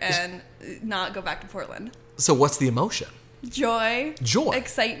here and not go back to Portland. So what's the emotion? Joy.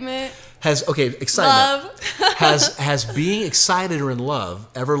 Excitement. Excitement. Love. has being excited or in love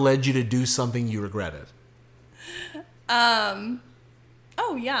ever led you to do something you regretted? Oh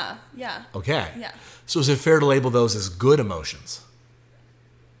yeah. Okay. Yeah. So is it fair to label those as good emotions?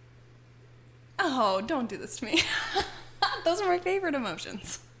 Oh, don't do this to me. Those are my favorite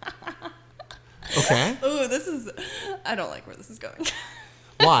emotions. Okay. Ooh, I don't like where this is going.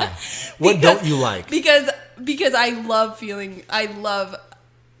 Why? What don't you like? Because I love feeling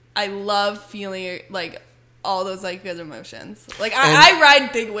like all those like good emotions. Like I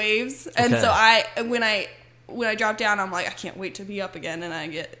ride big waves, and so when I drop down, I'm like I can't wait to be up again,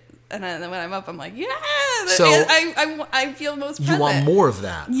 and then when I'm up, I'm like yeah. So I feel most present. You want more of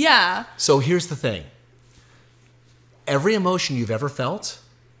that. Yeah. So here's the thing. Every emotion you've ever felt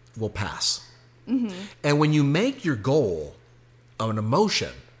will pass, and when you make your goal of an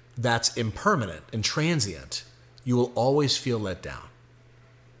emotion that's impermanent and transient, you will always feel let down.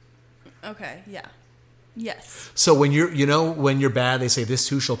 Okay, yeah. Yes. So when you're bad, they say this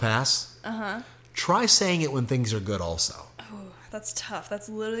too shall pass. Uh-huh. Try saying it when things are good also. Oh, that's tough. That's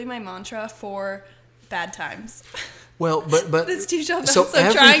literally my mantra for bad times. Well, but this too shall pass. So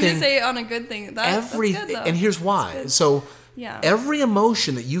trying to say it on a good thing, that's good though. And here's why. So every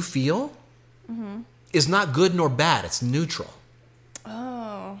emotion that you feel is not good nor bad. It's neutral.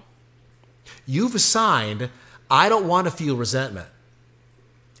 Oh. You've assigned, I don't want to feel resentment,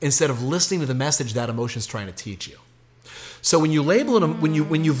 instead of listening to the message that emotion's trying to teach you. So when you label it, when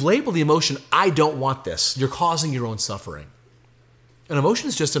you've labeled the emotion, I don't want this, you're causing your own suffering. An emotion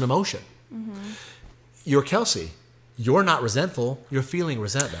is just an emotion. Mm-hmm. You're Kelsey. You're not resentful. You're feeling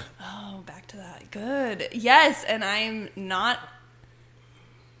resentment. Oh, back to that. Good. Yes, and I'm not.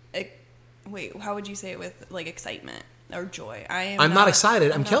 Wait, how would you say it with like excitement or joy? I'm not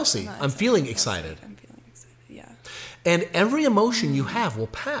excited. I'm Kelsey. I'm feeling excited. I'm feeling excited. Yeah. And every emotion you have will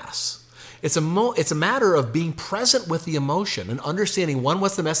pass. It's a matter of being present with the emotion and understanding, one,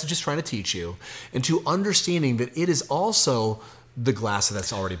 what the message is trying to teach you, and two, understanding that it is also the glass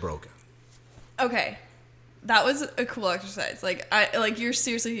that's already broken. Okay. That was a cool exercise. You're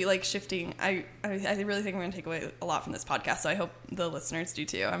seriously like shifting. I really think we're gonna take away a lot from this podcast. So I hope the listeners do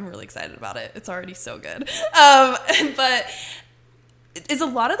too. I'm really excited about it. It's already so good. But is a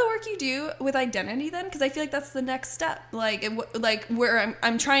lot of the work you do with identity then? Because I feel like that's the next step. Where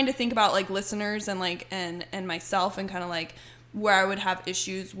I'm trying to think about like listeners and like and myself and kind of like where I would have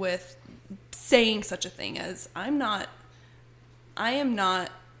issues with saying such a thing as I'm not I am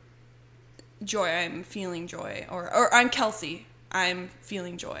not Joy, I'm feeling joy. Or I'm Kelsey, I'm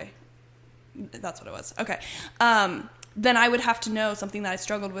feeling joy. That's what it was. Okay. Then I would have to know something that I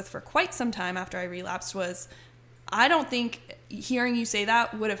struggled with for quite some time after I relapsed was, I don't think hearing you say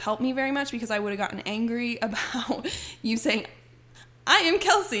that would have helped me very much, because I would have gotten angry about you saying, I am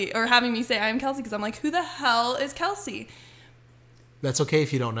Kelsey, or having me say I am Kelsey, because I'm like, who the hell is Kelsey? That's okay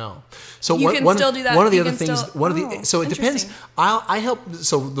if you don't know. So you can still do that. One of the You other can things. still- So it depends. I help.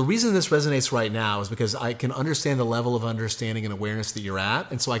 So the reason this resonates right now is because I can understand the level of understanding and awareness that you're at,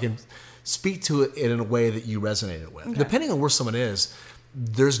 and so I can speak to it in a way that you resonated with. Okay. Depending on where someone is,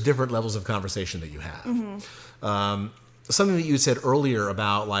 there's different levels of conversation that you have. Mm-hmm. Something that you said earlier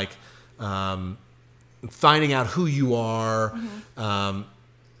about like finding out who you are. Mm-hmm.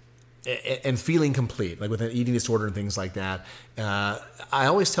 And feeling complete, like with an eating disorder and things like that. I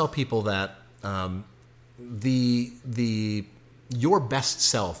always tell people that your best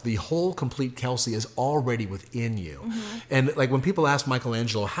self, the whole complete Kelsey, is already within you. Mm-hmm. And like when people ask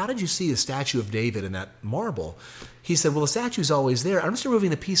Michelangelo, how did you see the statue of David in that marble? He said, well, the statue's always there. I'm just removing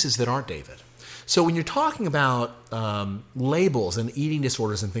the pieces that aren't David. So when you're talking about labels and eating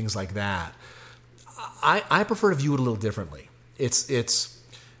disorders and things like that, I prefer to view it a little differently. It's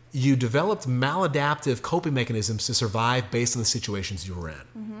you developed maladaptive coping mechanisms to survive based on the situations you were in.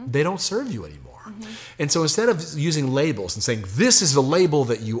 Mm-hmm. They don't serve you anymore. Mm-hmm. And so instead of using labels and saying, this is the label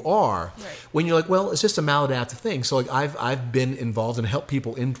that you are, right, when you're like, well, it's just a maladaptive thing. So like I've been involved and helped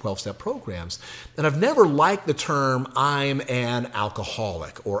people in 12-step programs, and I've never liked the term, I'm an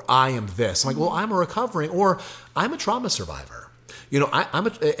alcoholic, or I am this. I'm like, well, I'm a recovering, or I'm a trauma survivor. You know,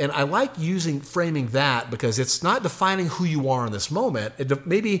 and I like framing that, because it's not defining who you are in this moment.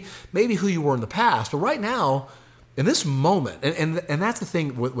 Maybe who you were in the past, but right now, in this moment, and that's the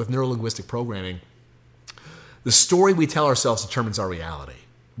thing with neurolinguistic programming. The story we tell ourselves determines our reality.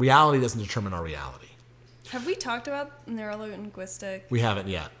 Reality doesn't determine our reality. Have we talked about neurolinguistic? We haven't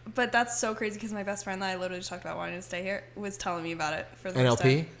yet. But that's so crazy, because my best friend that I literally just talked about wanting to stay here was telling me about it for the NLP? first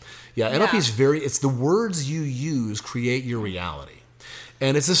time. Yeah, NLP is it's the words you use create your reality.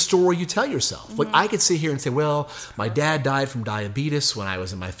 And it's a story you tell yourself. Mm-hmm. Like I could sit here and say, well, my dad died from diabetes when I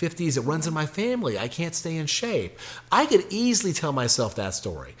was in my 50s. It runs in my family. I can't stay in shape. I could easily tell myself that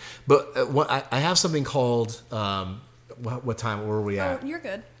story. But I have something called, what time, where are we at? Oh, you're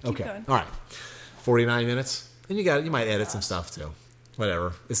good. Keep going. All right. 49 minutes. And you might edit some stuff too.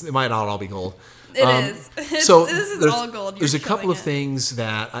 Whatever. It might not all be gold. It is. So this is all gold. There's a couple of things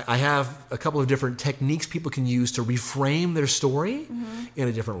that I have a couple of different techniques people can use to reframe their story in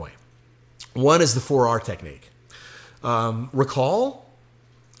a different way. One is the 4R technique. Recall,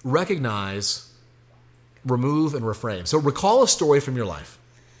 recognize, remove, and reframe. So recall a story from your life.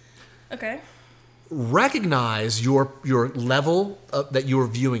 Okay. Recognize your level that you were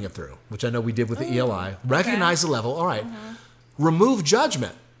viewing it through, which I know we did with the ELI. Recognize the level. All right. Remove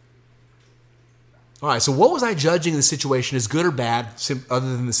judgment. All right, so what was I judging the situation as good or bad,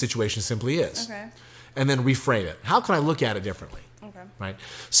 other than the situation simply is? Okay. And then reframe it. How can I look at it differently? Okay. Right?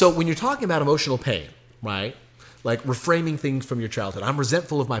 So when you're talking about emotional pain, right, like reframing things from your childhood, I'm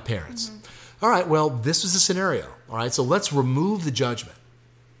resentful of my parents. All right, well, this was a scenario. All right, so let's remove the judgment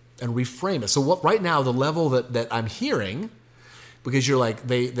and reframe it. So what right now, the level that I'm hearing, because you're like,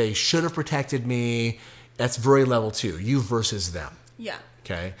 they should have protected me, that's very level 2, you versus them. Yeah.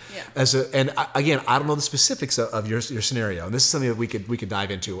 Okay. Yeah. And again, I don't know the specifics of your scenario, and this is something that we could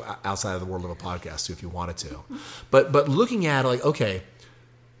dive into outside of the world of a podcast too, if you wanted to. But looking at it, like, okay,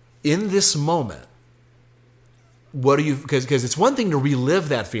 in this moment, what are you? Because it's one thing to relive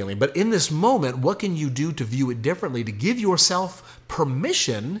that feeling, but in this moment, what can you do to view it differently, to give yourself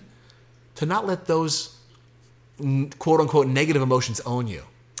permission to not let those quote unquote negative emotions own you?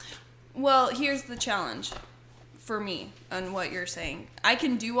 Well, here's the challenge for me on what you're saying. I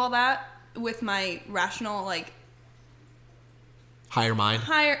can do all that with my rational, like, higher mind.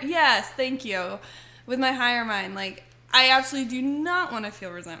 Yes, thank you. With my higher mind, like, I absolutely do not want to feel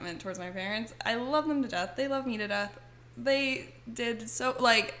resentment towards my parents. I love them to death. They love me to death. They did so,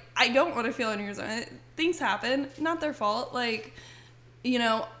 like, I don't want to feel any resentment. Things happen, not their fault. Like, you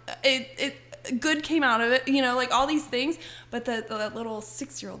know, it good came out of it, you know, like all these things. But that little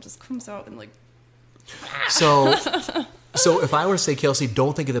 6-year-old just comes out and like. So if I were to say, Kelsey,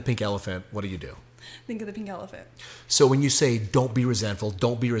 don't think of the pink elephant, what do you do? Think of the pink elephant. So when you say don't be resentful,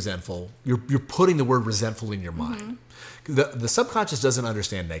 you're putting the word resentful in your mind. The subconscious doesn't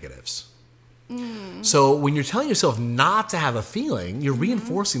understand negatives. So when you're telling yourself not to have a feeling, you're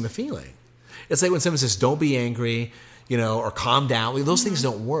reinforcing the feeling. It's like when someone says don't be angry, you know, or calm down. Those things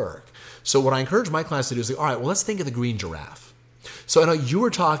don't work. So what I encourage my class to do is like, all right, well, let's think of the green giraffe. So I know you were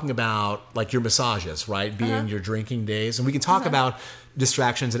talking about like your massages, right? Being your drinking days. And we can talk about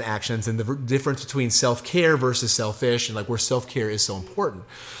distractions and actions and the difference between self-care versus selfish and like where self-care is so important.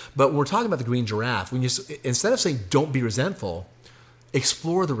 But when we're talking about the green giraffe, when you instead of saying don't be resentful,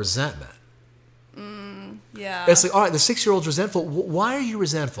 explore the resentment. Yeah. It's like, all right, the 6-year-old's resentful. Why are you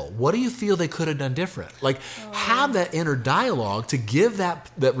resentful? What do you feel they could have done different? Like, have that inner dialogue to give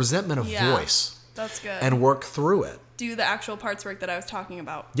that resentment a voice. That's good. And work through it. Do the actual parts work that I was talking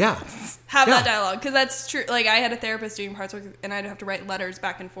about. Yeah. Have that dialogue. Because that's true. Like, I had a therapist doing parts work, and I'd have to write letters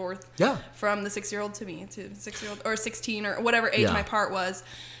back and forth. Yeah. From the 6-year-old to me, to 6-year-old, or 16, or whatever age my part was.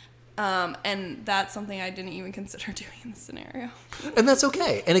 And that's something I didn't even consider doing in this scenario. And that's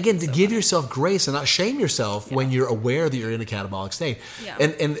okay. And again, to give yourself grace and not shame yourself when you're aware that you're in a catabolic state. Yeah.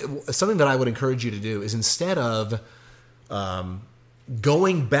 And something that I would encourage you to do is instead of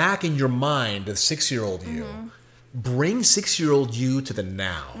going back in your mind to 6-year-old you, bring 6-year-old you to the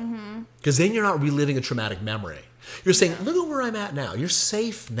now. Because then you're not reliving a traumatic memory. You're saying, look at where I'm at now. You're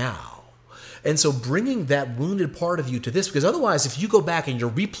safe now. And so bringing that wounded part of you to this, because otherwise if you go back and you're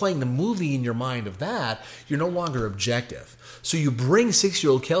replaying the movie in your mind of that, you're no longer objective. So you bring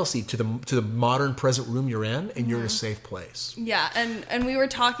 6-year-old Kelsey to the modern present room you're in, and you're in a safe place. Yeah, and we were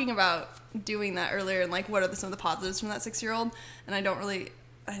talking about doing that earlier, and like what are some of the positives from that 6-year-old, and I don't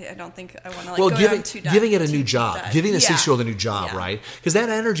think I want to go down too deep. Giving it a new job, giving the 6-year-old a new job, Yeah. right? Because that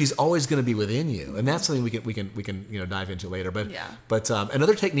energy is always going to be within you, and that's something we can dive into later. But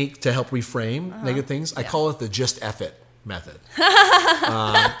another technique to help reframe negative things, I call it the just F it method.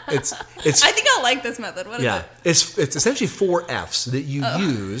 It's I think I like this method. What is it? It's essentially 4 Fs that you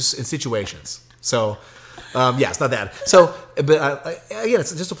use in situations. So. It's not that. So, but again,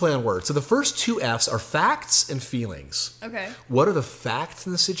 it's just a play on words. So the first 2 Fs are facts and feelings. Okay. What are the facts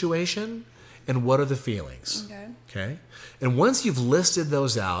in the situation, and what are the feelings? Okay. And once you've listed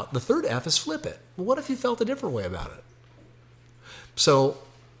those out, the third F is flip it. Well, what if you felt a different way about it? So,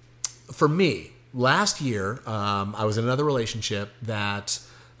 for me, last year, I was in another relationship that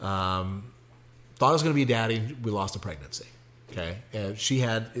thought I was going to be a daddy. We lost a pregnancy. Okay, and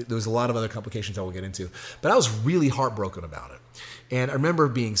there was a lot of other complications I will get into, but I was really heartbroken about it. And I remember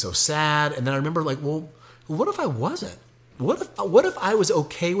being so sad, and then I remember like, well, what if I wasn't? What if I was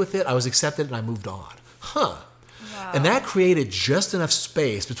okay with it? I was accepted, and I moved on. Wow. And that created just enough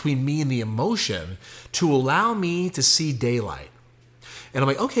space between me and the emotion to allow me to see daylight. And I'm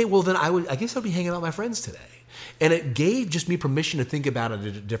like, okay, well then I guess I'll be hanging out with my friends today. And it gave just me permission to think about it in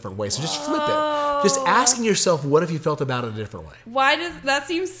a different way. So just flip it. Just asking yourself, what if you felt about it a different way? Why does that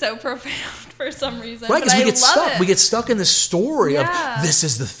seem so profound for some reason? Right, because we get stuck. It. We get stuck in this story of this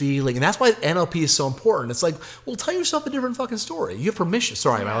is the feeling. And that's why NLP is so important. It's like, well, tell yourself a different fucking story. You have permission.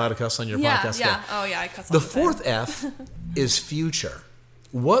 Sorry, am I allowed to cuss on your podcast? Yeah. Oh, yeah, I cuss The fourth F is future.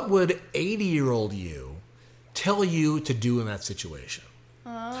 What would 80-year-old you tell you to do in that situation?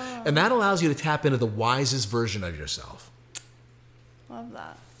 And that allows you to tap into the wisest version of yourself. Love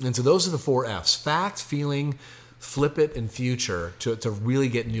that. And so those are the 4 Fs: fact, feeling, flip it, and future to really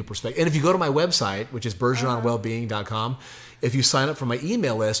get new perspective. And if you go to my website, which is bergeronwellbeing.com, if you sign up for my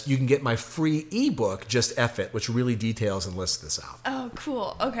email list, you can get my free ebook, Just F It, which really details and lists this out. Oh,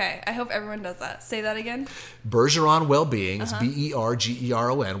 cool. Okay. I hope everyone does that. Say that again. Bergeron Wellbeing. It's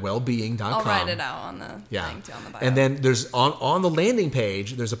BERGERON, wellbeing.com. I'll write it out on the thing too, on the bio. And then there's on the landing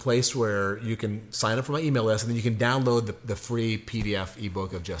page, there's a place where you can sign up for my email list, and then you can download the free PDF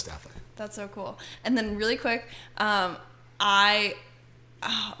ebook of Just F It. That's so cool. And then really quick, there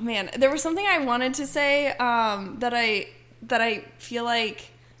was something I wanted to say that I feel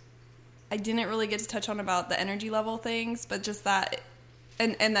like I didn't really get to touch on about the energy level things, but just that,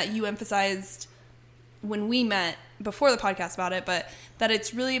 and that you emphasized when we met before the podcast about it, but that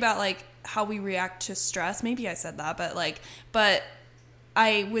it's really about like how we react to stress. Maybe I said that, but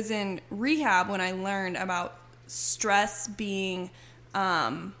I was in rehab when I learned about stress being,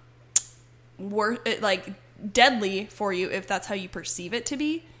 deadly for you if that's how you perceive it to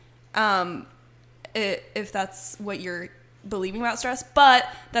be, if that's what you're believing about stress, but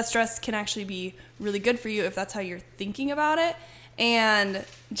that stress can actually be really good for you if that's how you're thinking about it. And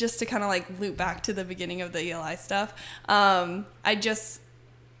just to kind of like loop back to the beginning of the ELI stuff, that's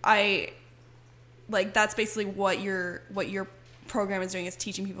basically what your program is doing, is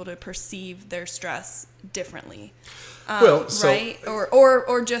teaching people to perceive their stress differently. Right?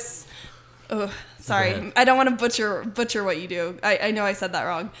 Or just, sorry, I don't want to butcher what you do. I know I said that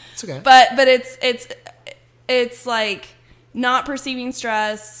wrong. It's okay. But it's like not perceiving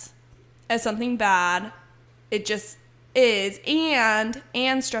stress as something bad. It just is, and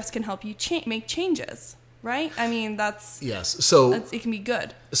stress can help you make changes. right? I mean, yes. So it can be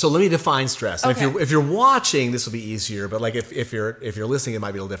good. So let me define stress. And Okay. if you're watching, this will be easier. But like if you're listening, it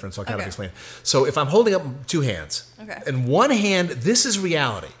might be a little different. So I'll kind of explain. So if I'm holding up two hands, Okay. in one hand, this is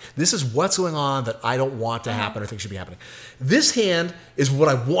reality. This is what's going on that I don't want to happen or think should be happening. This hand is what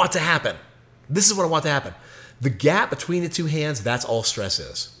I want to happen. This is what I want to happen. The gap between the two hands, that's all stress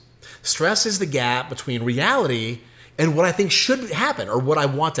is. Stress is the gap between reality and what I think should happen or what I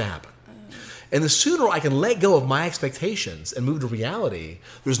want to happen. And the sooner I can let go of my expectations and move to reality,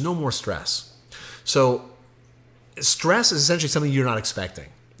 there's no more stress. So stress is essentially something you're not expecting.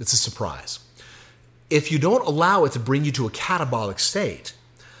 It's a surprise. If you don't allow it to bring you to a catabolic state,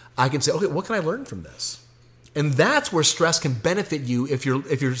 I can say, okay, what can I learn from this? And that's where stress can benefit you if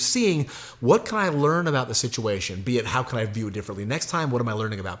you're seeing what can I learn about the situation, be it how can I view it differently next time, what am I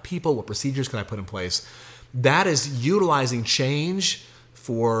learning about people, what procedures can I put in place. That is utilizing change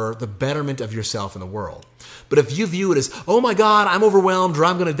for the betterment of yourself and the world. But if you view it as, oh my God, I'm overwhelmed or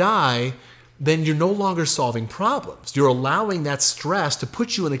I'm going to die, then you're no longer solving problems. You're allowing that stress to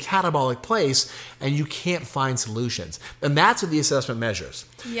put you in a catabolic place and you can't find solutions. And that's what the assessment measures.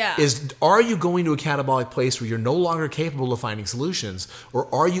 Yeah. Is, are you going to a catabolic place where you're no longer capable of finding solutions,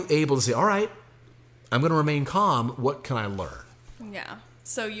 or are you able to say, all right, I'm going to remain calm. What can I learn? Yeah.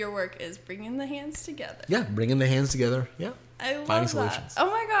 So your work is bringing the hands together. Yeah, bringing the hands together. Yeah. I love finding that. solutions. Oh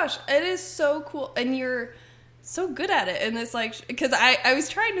my gosh, it is so cool, and you're so good at it. And it's like, because I was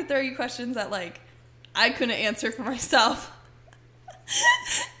trying to throw you questions that like I couldn't answer for myself,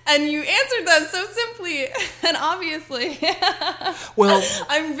 and you answered them so simply and obviously. Well,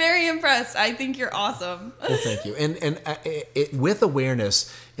 I'm very impressed. I think you're awesome. Well, thank you. And with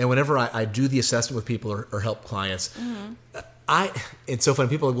awareness, and whenever I do the assessment with people or help clients, it's so funny.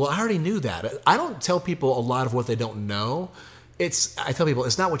 People are like, well, I already knew that. I don't tell people a lot of what they don't know. I tell people,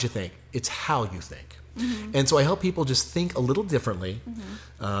 it's not what you think, it's how you think. Mm-hmm. And so I help people just think a little differently,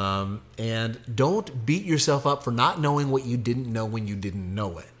 and don't beat yourself up for not knowing what you didn't know when you didn't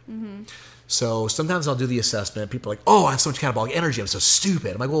know it. Mm-hmm. So sometimes I'll do the assessment. People are like, oh, I have so much catabolic energy, I'm so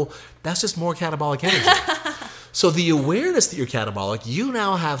stupid. I'm like, well, that's just more catabolic energy. So the awareness that you're catabolic, you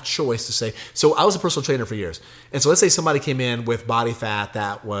now have choice to say, so I was a personal trainer for years. And so let's say somebody came in with body fat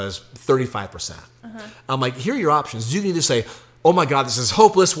that was 35%. I'm like, here are your options. You can either say, oh my God, this is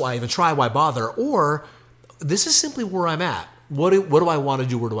hopeless. Why even try? Why bother? Or this is simply where I'm at. What do I want to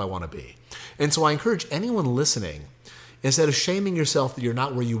do? Where do I want to be? And so I encourage anyone listening, instead of shaming yourself that you're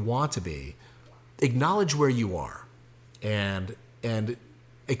not where you want to be, acknowledge where you are. And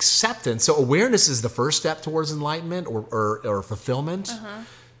acceptance. So awareness is the first step towards enlightenment or fulfillment.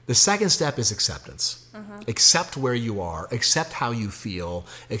 The second step is acceptance. Accept where you are. Accept how you feel.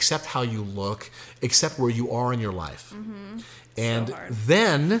 Accept how you look. Accept where you are in your life. And so hard.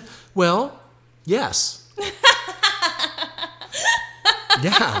 then, well, yes.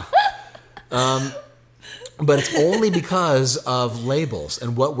 Yeah. But it's only because of labels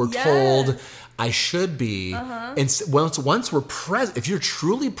and what we're told I should be. And once we're present, if you're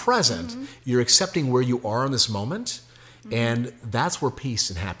truly present, you're accepting where you are in this moment. And that's where peace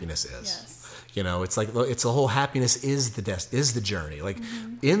and happiness is. Yes. You know, it's the whole happiness is the journey. Like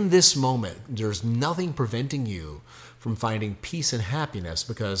in this moment, there's nothing preventing you from finding peace and happiness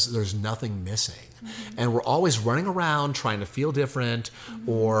because there's nothing missing. And we're always running around trying to feel different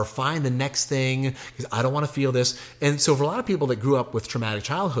or find the next thing because I don't want to feel this. And so for a lot of people that grew up with traumatic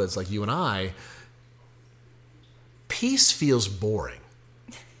childhoods like you and I, peace feels boring.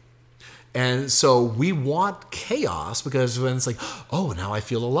 And so we want chaos because when it's like, oh, now I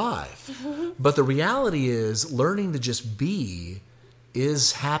feel alive. But the reality is learning to just be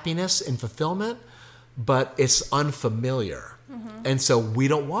is happiness and fulfillment, but it's unfamiliar. And so we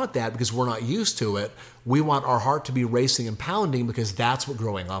don't want that because we're not used to it. We want our heart to be racing and pounding because that's what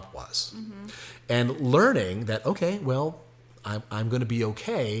growing up was. And learning that, okay, well, I'm going to be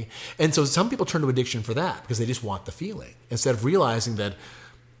okay. And so some people turn to addiction for that because they just want the feeling instead of realizing that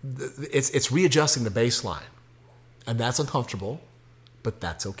it's readjusting the baseline. And that's uncomfortable, but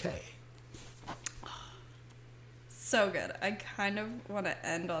that's okay. So good. I kind of want to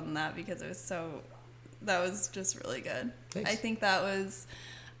end on that because that was just really good. Thanks. I think that was,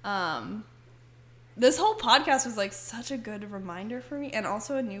 this whole podcast was like such a good reminder for me and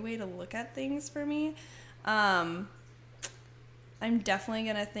also a new way to look at things for me. I'm definitely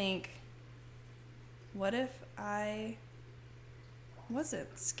going to think, what if I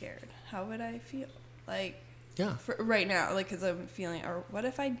wasn't scared? How would I feel? Like, for right now, like, because I'm feeling, or what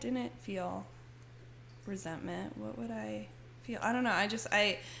if I didn't feel resentment? What would I feel? I don't know. I'm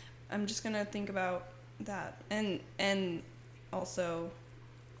just going to think about that and also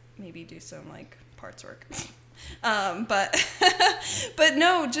maybe do some like parts work. But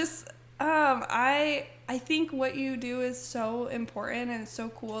no, just, I think what you do is so important and it's so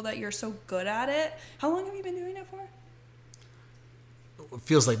cool that you're so good at it. How long have you been doing it for? It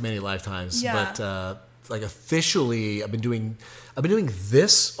feels like many lifetimes, Yeah. but like officially, I've been doing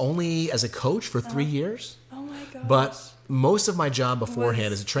this only as a coach for 3 years. Oh my gosh. But most of my job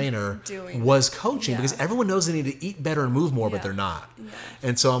beforehand as a trainer was coaching because everyone knows they need to eat better and move more, but they're not. Yeah.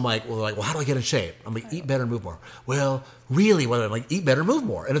 And so I'm like, well, how do I get in shape? I'm like, eat better and move more. Well, really, I'm like, eat better and move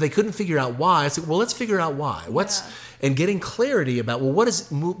more. And if they couldn't figure out why, I said, well, let's figure out why. And getting clarity about, well, what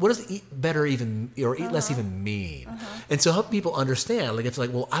does eat better even, or eat less even mean? And so helping people understand, like, it's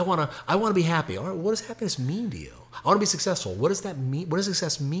like, well, I want to be happy. All right, what does happiness mean to you? I want to be successful. What does that mean? What does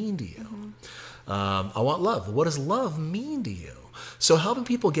success mean to you? I want love. What does love mean to you? So helping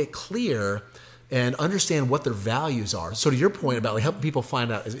people get clear and understand what their values are. So to your point about like helping people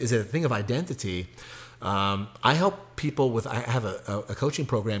find out, is it a thing of identity? I help people I have a coaching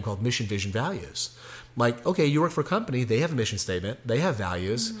program called Mission, Vision, Values. Like, okay, you work for a company, they have a mission statement, they have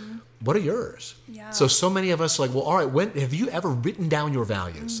values. What are yours? Yeah. So many of us are like, well, all right, have you ever written down your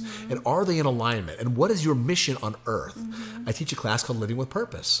values? And are they in alignment? And what is your mission on earth? I teach a class called Living with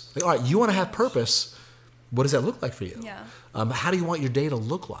Purpose. Like, all right, you want to have purpose. What does that look like for you? Yeah. How do you want your day to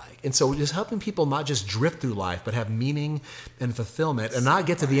look like? And so just helping people not just drift through life, but have meaning and fulfillment and not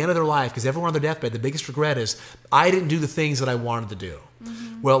get to the end of their life because everyone on their deathbed, the biggest regret is, I didn't do the things that I wanted to do.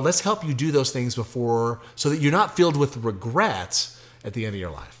 Well, let's help you do those things before so that you're not filled with regrets at the end of your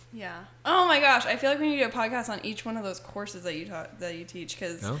life. Yeah. Oh my gosh, I feel like we need to do a podcast on each one of those courses that you teach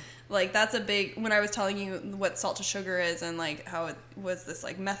because like that's a big. When I was telling you what salt to sugar is and like how it was this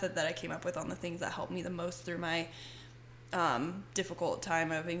like method that I came up with on the things that helped me the most through my difficult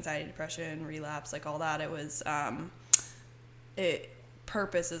time of anxiety, depression, relapse, like all that. It was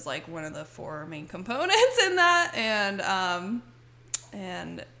purpose is like one of the 4 main components in that,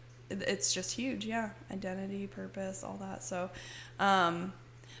 and it's just huge. Yeah, identity, purpose, all that. So.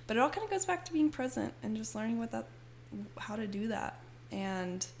 But it all kind of goes back to being present and just learning how to do that.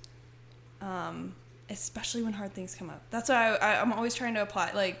 And especially when hard things come up. That's why I'm always trying to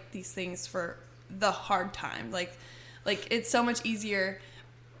apply like these things for the hard time. Like it's so much easier.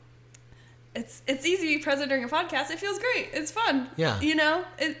 It's easy to be present during a podcast. It feels great. It's fun. Yeah. You know,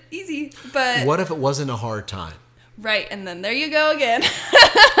 it's easy. But what if it wasn't a hard time? Right, and then there you go again.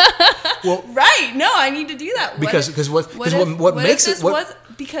 Well, right. No, I need to do that. Because what makes it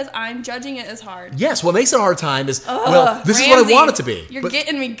because I'm judging it as hard. Yes, what makes it a hard time is this Ramsey, is what I want it to be. You're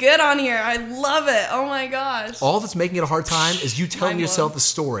getting me good on here. I love it. Oh my gosh. All that's making it a hard time is you telling yourself the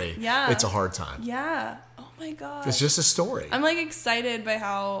story. Yeah. It's a hard time. Yeah. Oh my gosh. It's just a story. I'm like excited by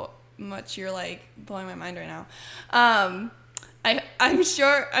how much you're like blowing my mind right now. I'm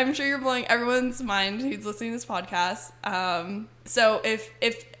sure you're blowing everyone's mind who's listening to this podcast. So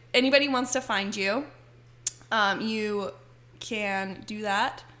if anybody wants to find you, you can do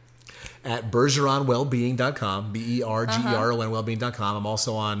that at bergeronwellbeing.com, BERGERON wellbeing.com. I'm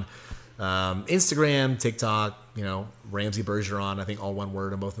also on Instagram, TikTok, Ramsey Bergeron, I think all one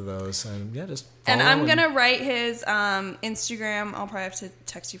word on both of those. And yeah, just follow. And I'm going to write his Instagram. I'll probably have to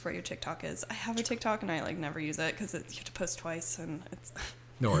text you for what your TikTok is. I have a TikTok and I like never use it because you have to post twice and it's...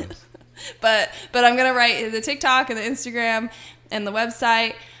 No worries. But I'm going to write the TikTok and the Instagram and the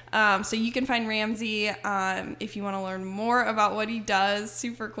website. So you can find Ramsey if you want to learn more about what he does.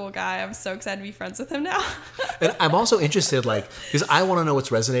 Super cool guy. I'm so excited to be friends with him now. And I'm also interested, because I want to know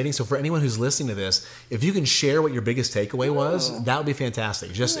what's resonating. So for anyone who's listening to this, if you can share what your biggest takeaway was, that would be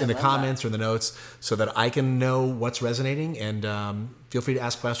fantastic. Just in the comments or in the notes so that I can know what's resonating. And feel free to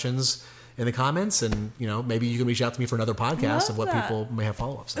ask questions in the comments, and maybe you can reach out to me for another podcast of what people may have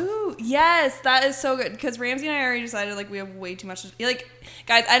follow-ups. Ooh, yes, that is so good because Ramsey and I already decided we have way too much. Guys,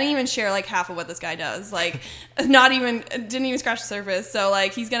 I didn't even share half of what this guy does. Didn't even scratch the surface. So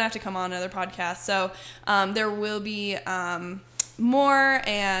he's gonna have to come on another podcast. So there will be more,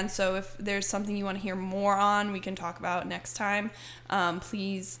 and so if there's something you want to hear more on, we can talk about next time.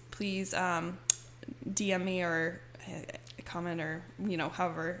 Please DM me or comment or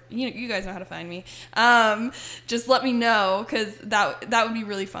however you guys know how to find me. Just let me know because that would be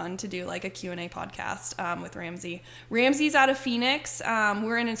really fun to do a Q&A podcast with Ramsey. Ramsey's out of Phoenix.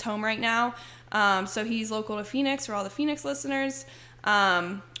 We're in his home right now, so he's local to Phoenix for all the Phoenix listeners.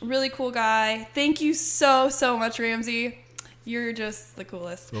 Really cool guy. Thank you so much, Ramsey. You're just the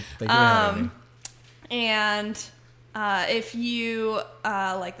coolest. Well, thank you for having me. And if you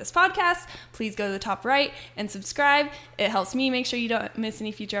like this podcast, please go to the top right and subscribe. It helps me make sure you don't miss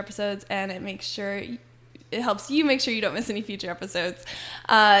any future episodes, and it makes sure it helps you make sure you don't miss any future episodes.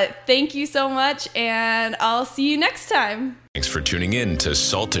 Thank you so much, and I'll see you next time. Thanks for tuning in to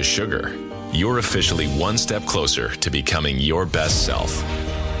Salt to Sugar. You're officially one step closer to becoming your best self.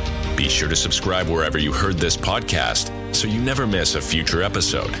 Be sure to subscribe wherever you heard this podcast so you never miss a future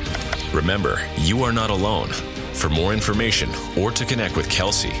episode. Remember, you are not alone. For more information or to connect with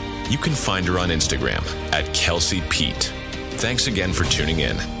Kelsey, you can find her on Instagram at Kelsey Pete. Thanks again for tuning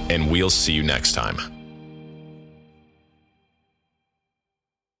in, and we'll see you next time.